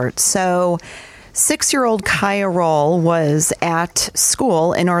different sort. So 6-year-old Kaya Roll was at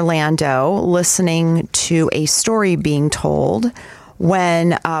school in Orlando listening to a story being told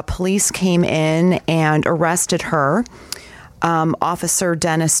when police came in and arrested her. Officer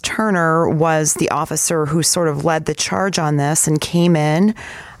Dennis Turner was the officer who sort of led the charge on this and came in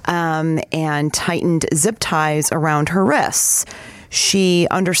and tightened zip ties around her wrists. She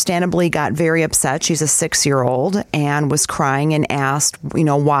understandably got very upset. She's a 6-year-old and was crying and asked,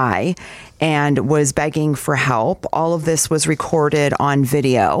 why, and was begging for help. All of this was recorded on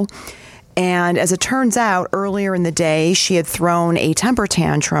video. And as it turns out, earlier in the day, she had thrown a temper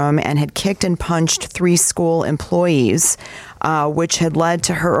tantrum and had kicked and punched 3 school employees, which had led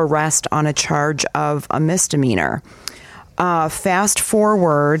to her arrest on a charge of a misdemeanor. Fast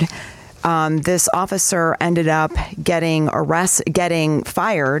forward, this officer ended up getting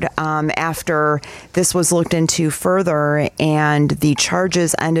fired after this was looked into further, and the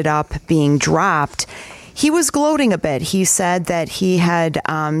charges ended up being dropped. He was gloating a bit. He said that he had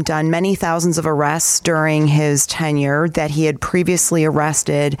done many thousands of arrests during his tenure, that he had previously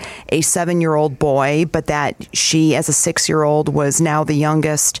arrested a 7-year-old boy, but that she, as a 6-year-old, was now the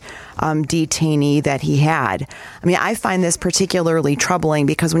youngest detainee that he had. I mean, I find this particularly troubling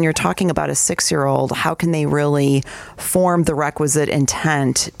because when you're talking about a 6-year-old, how can they really form the requisite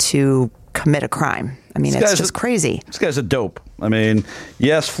intent to commit a crime? I mean, it's just crazy. This guy's a dope. I mean,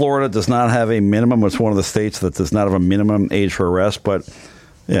 yes, Florida does not have a minimum. It's one of the states that does not have a minimum age for arrest. But,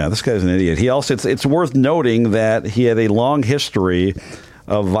 yeah, this guy's an idiot. He also, it's worth noting that he had a long history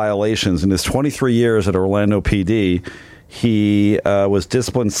of violations. In his 23 years at Orlando PD, he was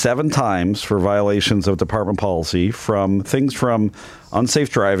disciplined 7 times for violations of department policy, from things from unsafe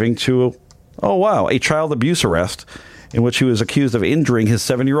driving to, a child abuse arrest, in which he was accused of injuring his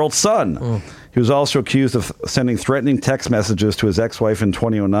 7-year-old son. He was also accused of sending threatening text messages to his ex-wife in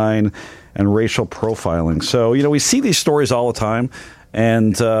 2009 and racial profiling. So, we see these stories all the time.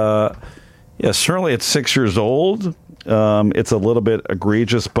 And, certainly at 6 years old, it's a little bit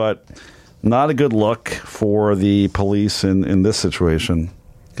egregious, but not a good look for the police in this situation.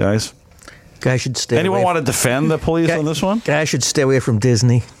 Guys? Guy should stay Anyone away want to defend the police on this one? Guy should stay away from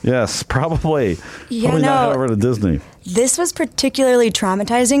Disney. Yes, probably. Yeah, probably not head over to Disney. This was particularly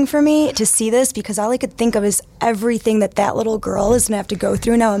traumatizing for me to see this, because all I could think of is everything that little girl is going to have to go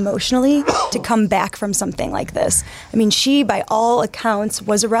through now emotionally to come back from something like this. I mean, she, by all accounts,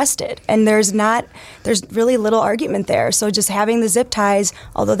 was arrested, and there's really little argument there. So just having the zip ties,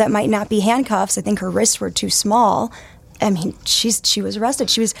 although that might not be handcuffs, I think her wrists were too small. I mean, she was arrested.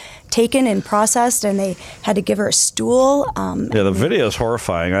 She was taken and processed, and they had to give her a stool. The video is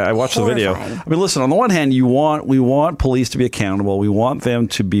horrifying. I watched the video. Horrifying. I mean, listen, on the one hand, we want police to be accountable. We want them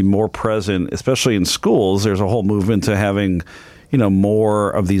to be more present, especially in schools. There's a whole movement to having,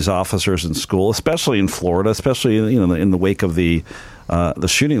 more of these officers in school, especially in Florida, especially, in the wake of the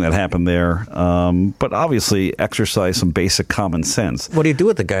shooting that happened there. But obviously exercise some basic common sense. What do you do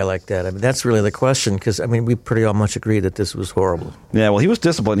with a guy like that? I mean, that's really the question, because, I mean, we pretty much agree that this was horrible. Yeah, well, he was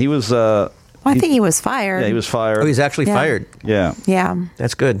disciplined. He was... I think he was fired. Yeah, he was fired. Oh, he's actually fired? Yeah. Yeah.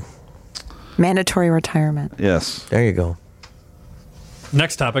 That's good. Mandatory retirement. Yes. There you go.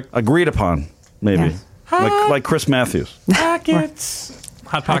 Next topic. Agreed upon, maybe. Yeah. Like Chris Matthews. Pockets.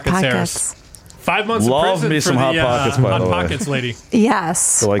 Hot Pockets Harris. 5 months Love in prison me for some the Hot Pockets, by Hot the way. Pockets lady. Yes.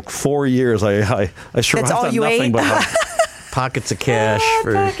 So like 4 years, I sure That's I've all done you nothing ate? but Pockets of cash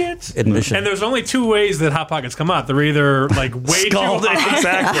for admission. And there's only two ways that Hot Pockets come out. They're either like way too Scalded, hot,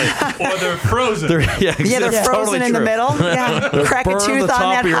 exactly. or they're frozen. They're frozen totally in the true. middle. Yeah. Crack a Burn tooth the on top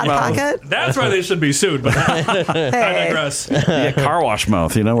that of your Hot mouth. Pocket. That's why they should be sued. But I digress. Yeah, car wash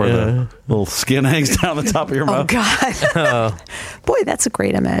mouth, where the little skin hangs down the top of your Oh, mouth. God. Boy, that's a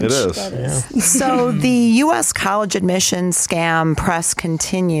great image. It is. So the U.S. college admission scam press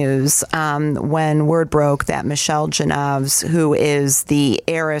continues when word broke that Michelle Genovese, who is the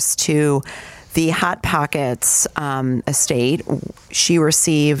heiress to the Hot Pockets estate, she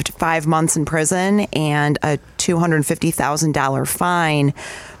received 5 months in prison and a $250,000 fine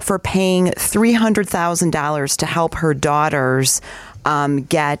for paying $300,000 to help her daughters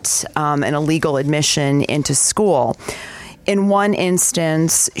get an illegal admission into school. In one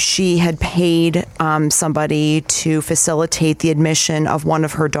instance, she had paid somebody to facilitate the admission of one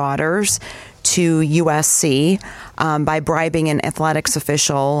of her daughters to USC by bribing an athletics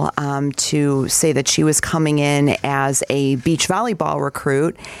official to say that she was coming in as a beach volleyball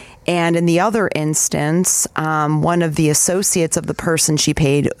recruit. And in the other instance, one of the associates of the person she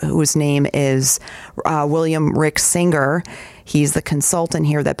paid, whose name is William Rick Singer, he's the consultant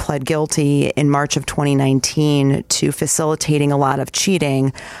here that pled guilty in March of 2019 to facilitating a lot of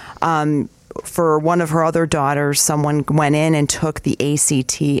cheating. For one of her other daughters, someone went in and took the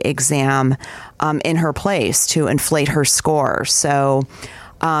ACT exam in her place to inflate her score. So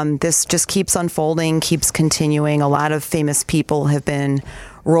this just keeps unfolding, keeps continuing. A lot of famous people have been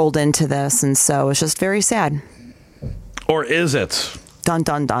rolled into this, and so it's just very sad. Or is it? Dun,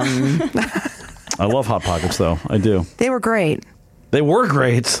 dun, dun. I love Hot Pockets, though. I do. They were great. They were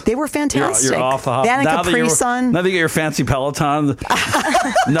great. They were fantastic. You're off the hot. That and Capri Sun. Now that you get your fancy Peloton, no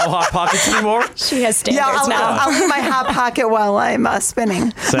Hot Pockets anymore? She has standards now. I'll leave my Hot Pocket while I'm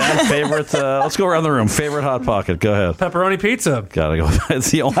spinning. Sam, favorite? Let's go around the room. Favorite Hot Pocket. Go ahead. Pepperoni pizza. Gotta go. I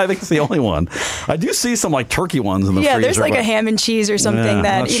think it's the only one. I do see some like turkey ones in the freezer. Yeah, there's like a ham and cheese or something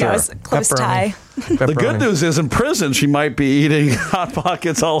that is close tie. The good news is in prison she might be eating Hot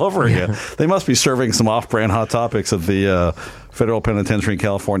Pockets all over again. They must be serving some off-brand Hot Topics at the federal penitentiary in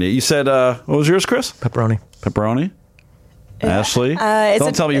California. You said, what was yours, Chris? Pepperoni. Pepperoni? Ashley?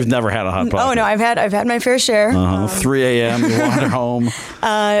 Don't tell me you've never had a Hot Pocket. Oh, no, I've had my fair share. 3 a.m., you wander home.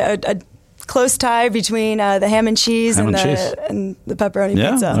 A close tie between the ham and cheese and the pepperoni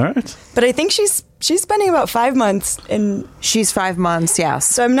pizza. All right. But I think she's spending about 5 months in. She's 5 months, yes.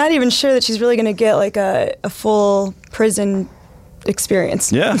 So I'm not even sure that she's really going to get like a full prison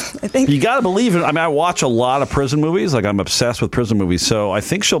experience. Yeah. I think you got to believe it. I mean, I watch a lot of prison movies. Like, I'm obsessed with prison movies. So I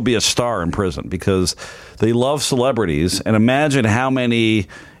think she'll be a star in prison because they love celebrities. And imagine how many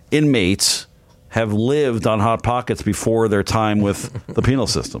inmates have lived on Hot Pockets before their time with the penal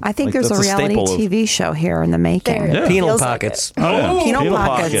system. I think there's a reality TV show here in the making. Yeah. Penal Pockets. Oh, yeah. Penal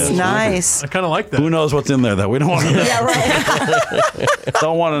Pockets. Nice. I kind of like that. Who knows what's in there that we don't want to know? Yeah, right.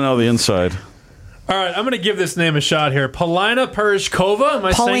 Don't want to know the inside. All right, I'm going to give this name a shot here. Paulina Perishkova. Am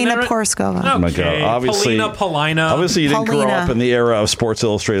I saying that Paulina right? Porskova. Okay. Oh my God! Obviously, Paulina. Obviously, you didn't grow up in the era of Sports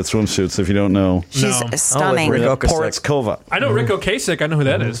Illustrated swimsuits. If you don't know, She's stunning. Porskova. I know Rick Ocasek. I know who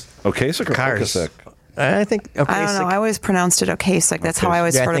that is. Ocasek or Ocasek? I think I don't know. I always pronounced it Ocasek. That's how I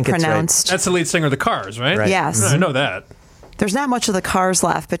always heard it pronounced. That's the lead singer of the Cars, right? Yes. I know that. There's not much of the Cars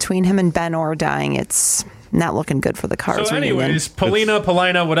left. Between him and Ben Orr dying, it's not looking good for the Cars. So anyways, Paulina,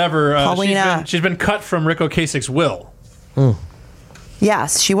 whatever. Paulina. She's been cut from Rick Ocasek's will.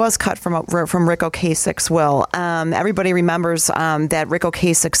 Yes, she was cut from Rick Ocasek's will. Everybody remembers that Rick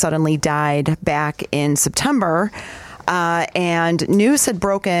Ocasek suddenly died back in September. And news had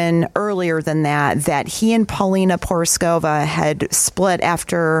broken earlier than that he and Paulina Porskova had split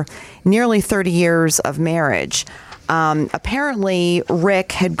after nearly 30 years of marriage. Apparently,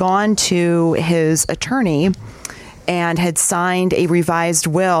 Rick had gone to his attorney and had signed a revised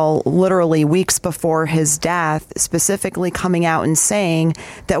will literally weeks before his death, specifically coming out and saying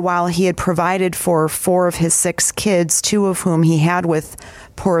that while he had provided for 4 of his 6 kids, 2 of whom he had with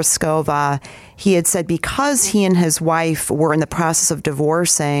Poroskova, he had said because he and his wife were in the process of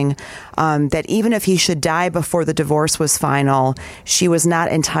divorcing, that even if he should die before the divorce was final, she was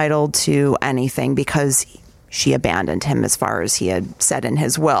not entitled to anything because she abandoned him, as far as he had said in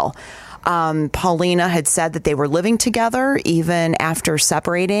his will. Paulina had said that they were living together even after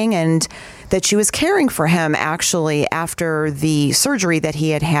separating, and that she was caring for him actually after the surgery that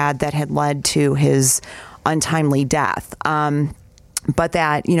he had had that had led to his untimely death. But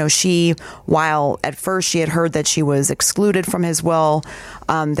that, she, while at first she had heard that she was excluded from his will,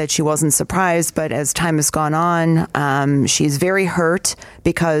 that she wasn't surprised. But as time has gone on, she's very hurt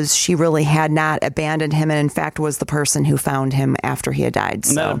because she really had not abandoned him and, in fact, was the person who found him after he had died.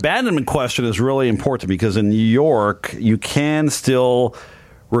 So. That abandonment question is really important because in New York, you can still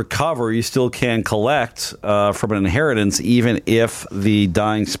recover, you still can collect from an inheritance, even if the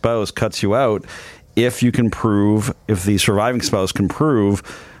dying spouse cuts you out. If the surviving spouse can prove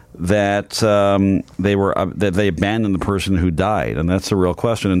that they abandoned the person who died, and that's the real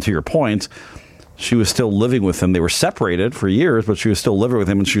question. And to your point, she was still living with him. They were separated for years, but she was still living with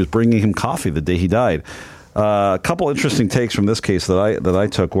him, and she was bringing him coffee the day he died. A couple interesting takes from this case that I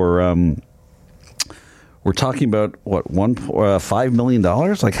took were. We're talking about, $5 million?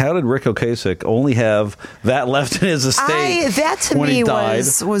 Like, how did Rick Ocasek only have that left in his estate? That to me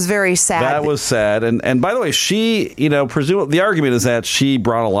was very sad. That was sad. And by the way, she, presumably, the argument is that she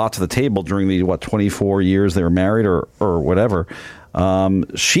brought a lot to the table during the, 24 years they were married or whatever.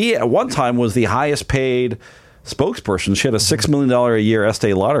 She, at one time, was the highest paid spokesperson. She had a $6 million a year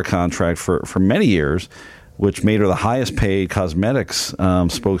Estee Lauder contract for many years, which made her the highest paid cosmetics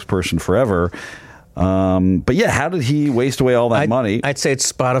spokesperson forever. But yeah, how did he waste away all that money? I'd say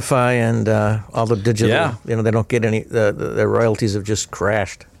it's Spotify and all the digital. Yeah. They don't get any. The royalties have just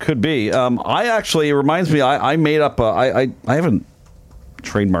crashed. Could be. It reminds me. I made up. I haven't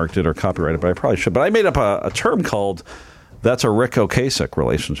trademarked it or copyrighted it, but I probably should. But I made up a term called "that's a Rick Ocasek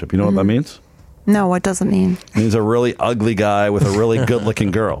relationship." You know what that means? No, what does it mean? It means a really ugly guy with a really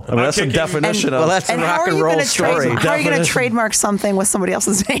good-looking girl. I mean, that's the definition of... Well, that's a rock and roll story. How are you going to trademark something with somebody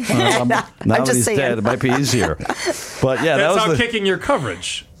else's name? Now I'm that just he's saying. dead, it might be easier. But yeah, that's that was kicking your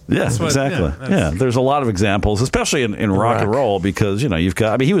coverage. Yeah, exactly. Yeah, there's a lot of examples, especially in rock and roll, because you've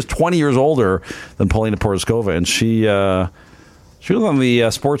got. I mean, he was 20 years older than Paulina Poroskova, and she was on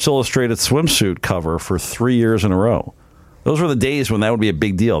the Sports Illustrated swimsuit cover for 3 years in a row. Those were the days when that would be a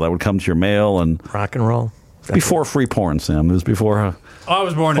big deal. That would come to your mail and rock and roll. Before free porn, Sam. It was before. I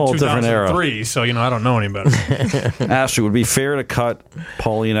was born in 2003, so I don't know any better. Ashley, would it be fair to cut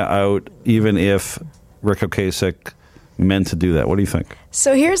Paulina out, even if Rick Ocasek meant to do that? What do you think?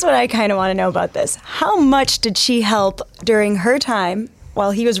 So here's what I kind of want to know about this: how much did she help during her time while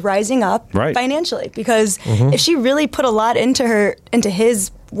he was rising up financially? Because if she really put a lot into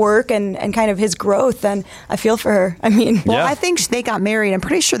his work and kind of his growth, then I feel for her. I mean, I think they got married. I'm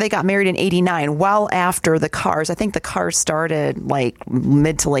pretty sure they got married in '89, well after the Cars. I think the Cars started like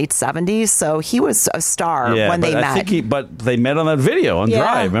mid to late '70s, so he was a star when they met. But they met on that video on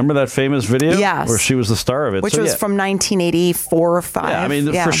Drive. Remember that famous video? Yes. Where she was the star of it. Which was from 1984 or 5. Yeah, I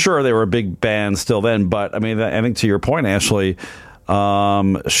mean, for sure they were a big band still then. But I mean, I think to your point, Ashley,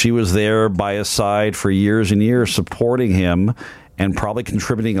 she was there by his side for years and years, supporting him and probably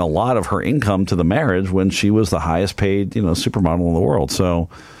contributing a lot of her income to the marriage when she was the highest paid, supermodel in the world. So,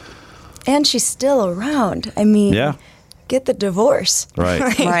 and she's still around. I mean, get the divorce. Right.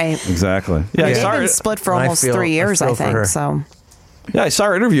 Right. Exactly. Yeah, they've been split for almost 3 years, I think. So. Yeah, I saw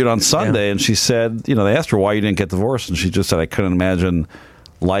her interviewed on Sunday, and she said, they asked her why you didn't get divorced, and she just said, I couldn't imagine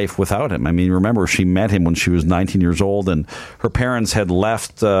life without him. I mean, remember, she met him when she was 19 years old, and her parents had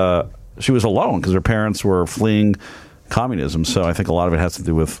left. She was alone because her parents were fleeing communism. So I think a lot of it has to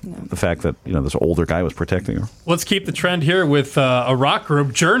do with the fact that this older guy was protecting her. Let's keep the trend here with a rock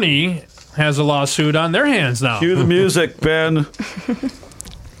group. Journey has a lawsuit on their hands now. Cue the music, Ben.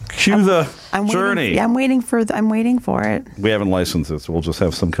 Cue the Journey. I'm waiting for it. We haven't licensed it, so we'll just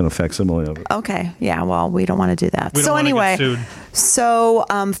have some kind of facsimile of it. Okay. Yeah. Well, we don't want to do that. So anyway,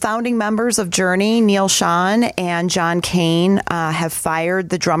 founding members of Journey, Neil Schon and John Cain, have fired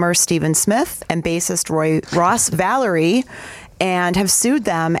the drummer Stephen Smith and bassist Ross Valerie, and have sued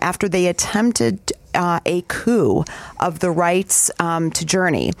them after they attempted a coup of the rights to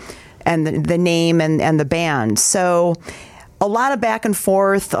Journey and the name and the band. So. A lot of back and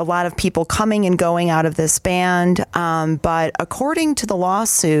forth, a lot of people coming and going out of this band. But according to the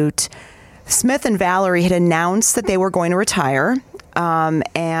lawsuit, Smith and Valerie had announced that they were going to retire.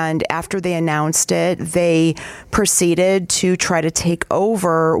 And after they announced it, they proceeded to try to take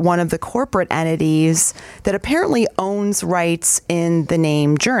over one of the corporate entities that apparently owns rights in the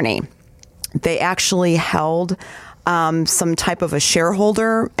name Journey. They actually held some type of a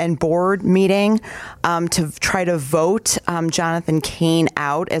shareholder and board meeting to try to vote Jonathan Cain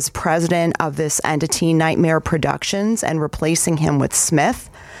out as president of this entity, Nightmare Productions, and replacing him with Smith,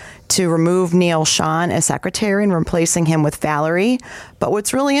 to remove Neil Sean as secretary and replacing him with Valerie. But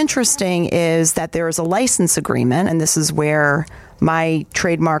what's really interesting is that there is a license agreement, and this is where my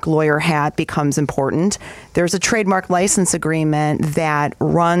trademark lawyer hat becomes important. There's a trademark license agreement that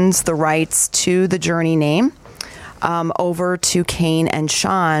runs the rights to the Journey name over to Cain and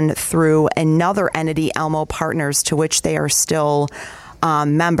Sean through another entity, Elmo Partners, to which they are still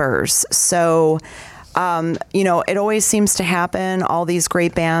members. So, it always seems to happen. All these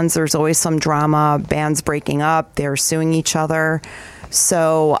great bands, there's always some drama, bands breaking up, they're suing each other.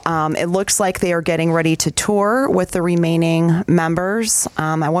 So it looks like they are getting ready to tour with the remaining members.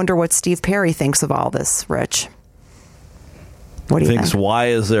 I wonder what Steve Perry thinks of all this, Rich. What do you think? Why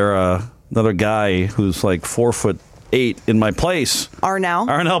is there another guy who's like 4'8" in my place?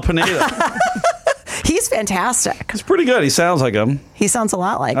 Arnel Pineda. He's fantastic. He's pretty good. He sounds like him. He sounds a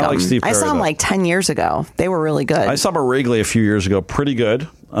lot like him. Like Steve Perry, I saw him like 10 years ago. They were really good. I saw him at Wrigley a few years ago. Pretty good.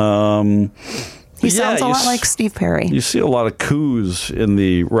 He sounds a lot like Steve Perry. You see a lot of coups in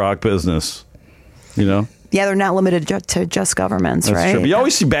the rock business, Yeah, they're not limited to just governments, That's right? True. But you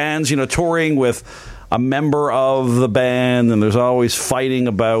always see bands, touring with a member of the band, and there's always fighting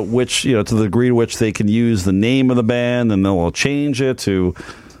about which, to the degree to which they can use the name of the band, and they'll change it to...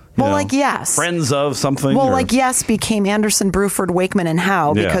 Yes. Friends of something. Yes became Anderson, Bruford, Wakeman, and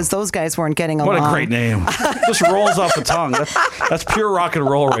Howe because those guys weren't getting along. What a great name. Just rolls off the tongue. That's pure rock and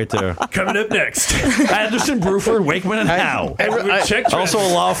roll right there. Coming up next. Anderson, Bruford, Wakeman, and Howe. Also a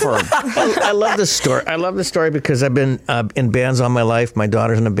law firm. I love this story. I love this story because I've been in bands all my life. My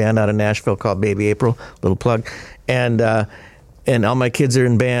daughter's in a band out of Nashville called Baby April, little plug. And all my kids are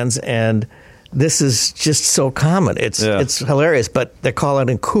in bands, and this is just so common. It's hilarious, but they call it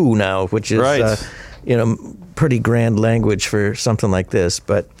a coup now, which is pretty grand language for something like this.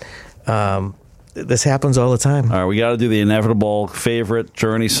 But this happens all the time. All right, we got to do the inevitable favorite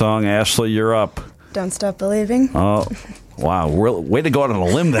Journey song. Ashley, you're up. Don't Stop Believing. Oh, wow! Way to go out on a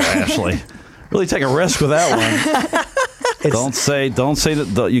limb there, Ashley. Really take a risk with that one. Don't say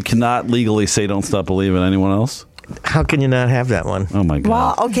that you cannot legally say "Don't Stop Believing." Anyone else? How can you not have that one? Oh, my God.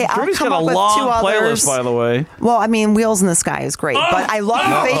 Well, okay, I'll Journey's come got up a with long two others. playlist, by the way. Well, I mean, Wheels in the Sky is great, but I love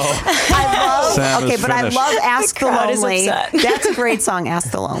I love Ask the Lonely. That's a great song,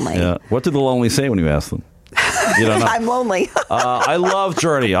 Ask the Lonely. Yeah. What did the Lonely say when you asked them? You don't know. I'm lonely. I love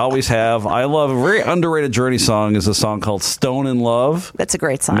Journey. Always have. I love a very underrated Journey song is a song called Stone in Love. That's a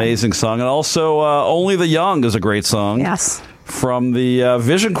great song. Amazing song. And also Only the Young is a great song. Yes. From the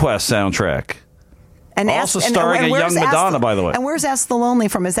Vision Quest soundtrack. And also starring a young Madonna, by the way. And where's Ask the Lonely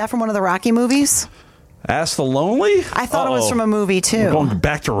from? Is that from one of the Rocky movies? Ask the Lonely? I thought it was from a movie, too. We're going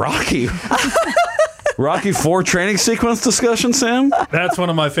back to Rocky. Rocky IV training sequence discussion, Sam? That's one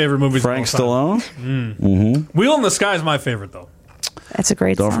of my favorite movies. Frank Stallone? Mm-hmm. Wheel in the Sky is my favorite, though. That's a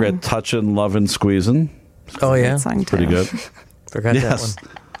great song. Don't forget Touchin', Lovin', Squeezin'. Oh, yeah. Pretty good. Forgot that one.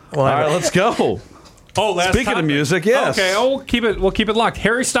 Well, all right, let's go. Oh, Speaking of music, yes. Okay, we'll keep it locked.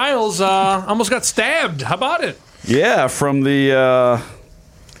 Harry Styles almost got stabbed. How about it? Yeah, from the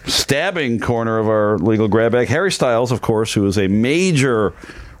stabbing corner of our legal grab bag. Harry Styles, of course, who is a major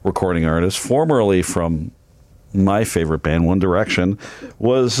recording artist, formerly from my favorite band, One Direction,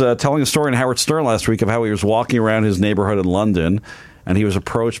 was telling a story in Howard Stern last week of how he was walking around his neighborhood in London, and he was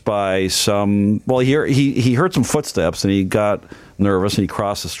approached by some... Well, he heard some footsteps, and he got nervous, and he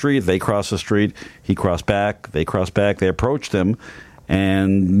crossed the street. They crossed the street. He crossed back. They crossed back. They approached him,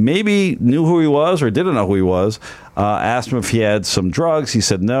 and maybe knew who he was or didn't know who he was, asked him if he had some drugs. He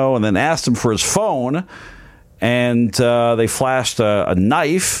said no, and then asked him for his phone, and they flashed a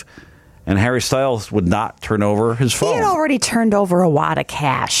knife, and Harry Styles would not turn over his phone. He had already turned over a wad of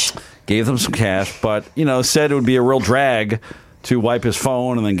cash. Gave them some cash, but, said it would be a real drag to wipe his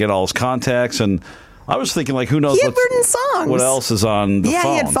phone and then get all his contacts. And I was thinking, who knows he had written songs. What else is on the phone? Yeah,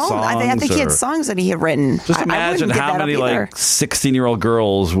 he had phone. I think he had songs that he had written. Just imagine how many 16-year-old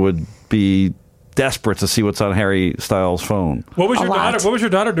girls would be desperate to see what's on Harry Styles' phone. What was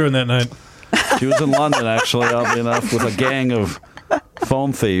your daughter doing that night? She was in London, actually, oddly enough, with a gang of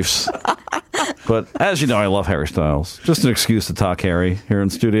phone thieves. But as you know, I love Harry Styles. Just an excuse to talk Harry here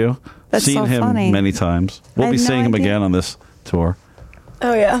in studio. That's Seen so him funny. many times. We'll be seeing him again on this tour.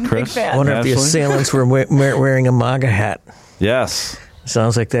 Oh, yeah. I'm a big Chris? fan. I wonder if the Ashley? assailants were wearing a MAGA hat. Yes.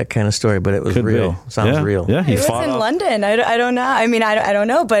 Sounds like that kind of story, but it was Could real. be. Sounds Yeah. real. Yeah, he It was fought in off- London. I don't know. I mean, I don't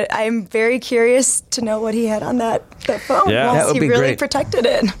know, but I'm very curious to know what he had on that phone. Yeah. Once That would he be really great. protected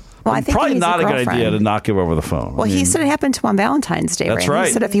it. Well, I think Probably he needs not a good girlfriend. idea to not give over the phone. Well, he said it happened to him on Valentine's Day. That's He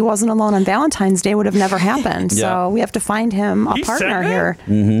right. said if he wasn't alone on Valentine's Day, it would have never happened. Yeah. So we have to find him a He said partner that? here.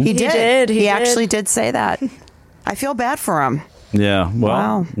 Mm-hmm. He did. He He did. actually did say that. I feel bad for him. Yeah, well,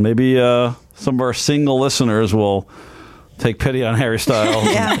 Wow. maybe some of our single listeners will take pity on Harry Styles,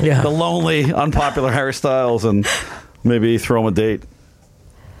 Yeah. Yeah. the lonely, unpopular Harry Styles, and maybe throw him a date.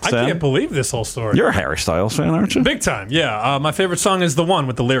 I Sam? can't believe this whole story. You're a Harry Styles fan, aren't you? Big time, yeah. My favorite song is the one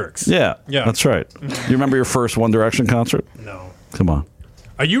with the lyrics. Yeah, Yeah. that's right. You remember your first One Direction concert? No. Come on.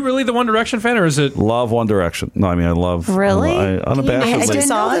 Are you really the One Direction fan, or is it? Love One Direction. No, I mean, I love... Really? I I unabashedly... didn't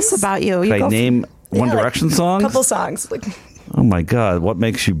know this about you. You Can I go from- name One Yeah, like Direction songs? Couple songs. Like, Oh, my God. What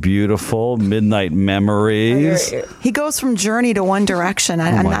Makes You Beautiful? Midnight Memories. He goes from Journey to One Direction.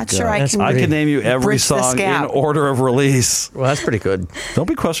 I'm my not sure God. I That's can. I can name you every bridge this song in gap. order of release. Well, that's pretty good. Don't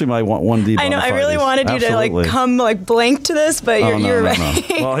be questioning my 1D. I know. I really bona wanted fides. you to Absolutely. come blank to this, but Oh, you're no, right.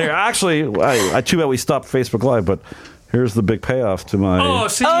 no. Well, here, actually, I too bad we stopped Facebook Live, but here's the big payoff to my Oh,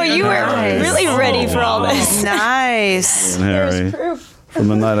 see, Oh, you were Nice. really ready for all wow. this. Nice. and Harry There's proof. from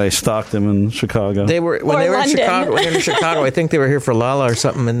the night I stalked him in Chicago. They were when Or they were London. in Chicago. When they were in Chicago, I think they were here for Lala or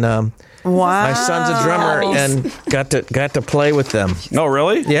something. And Wow. my son's a drummer and got to play with them. Oh,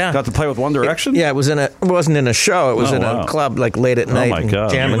 really? Yeah. Got to play with One Direction? Yeah, it wasn't in a show. It was Oh, in wow. a club like late at night. my and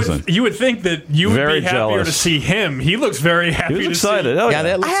God. jamming. You would think that you would Very be happier jealous. to see him. He looks very happy He was to excited. see. Oh, Yeah,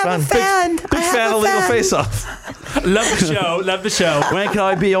 that I looks have fun. a fan. Big I have fan a of Legal fan. Face Off. Love the show. Love the show. When can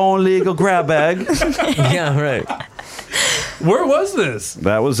I be on Legal Grab Bag? Yeah, right. Where was this?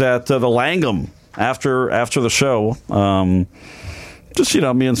 That was at the Langham after the show. Just,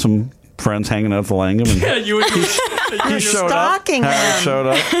 me and some friends hanging out at the Langham. And Yeah, you would. he showed Stalking up. Harry him. showed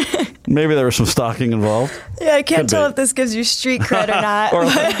up. Maybe there was some stalking involved. Yeah, I can't Could tell be. if this gives you street cred or not. Or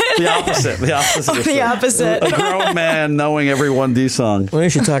the opposite. The opposite. is The true. opposite. A grown man knowing every 1D song. Well,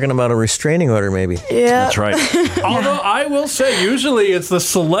 you're talking about a restraining order, maybe. Yeah. That's right. Although I will say, usually it's the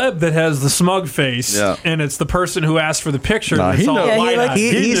celeb that has the smug face, Yeah. and it's the person who asked for the picture. Nah, that's he all knows. Yeah, he wide-eyed. like-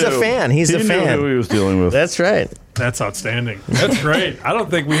 He's a knew. fan. He's he a fan. Knew who he was dealing with. That's right. That's outstanding. That's great. I don't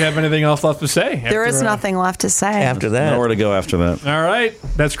think we have anything else left to say. There is after, nothing left to say. After that. Nowhere to go after that. All right.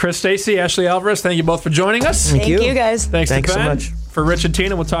 That's Chris Stacy, Ashley Alvarez. Thank you both for joining us. Thank you. you guys. Thanks Thanks to so Ben. much. For Rich and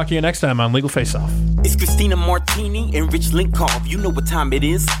Tina, we'll talk to you next time on Legal Face Off. It's Christina Martini and Rich Linkoff. You know what time it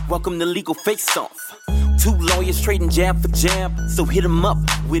is. Welcome to Legal Face Off. Two lawyers trading jab for jab. So hit them up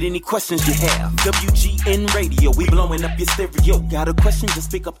with any questions you have. WGN Radio, we blowing up your stereo. Got a question,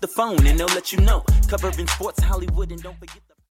 just pick up the phone and they'll let you know. Covering sports, Hollywood, and don't forget the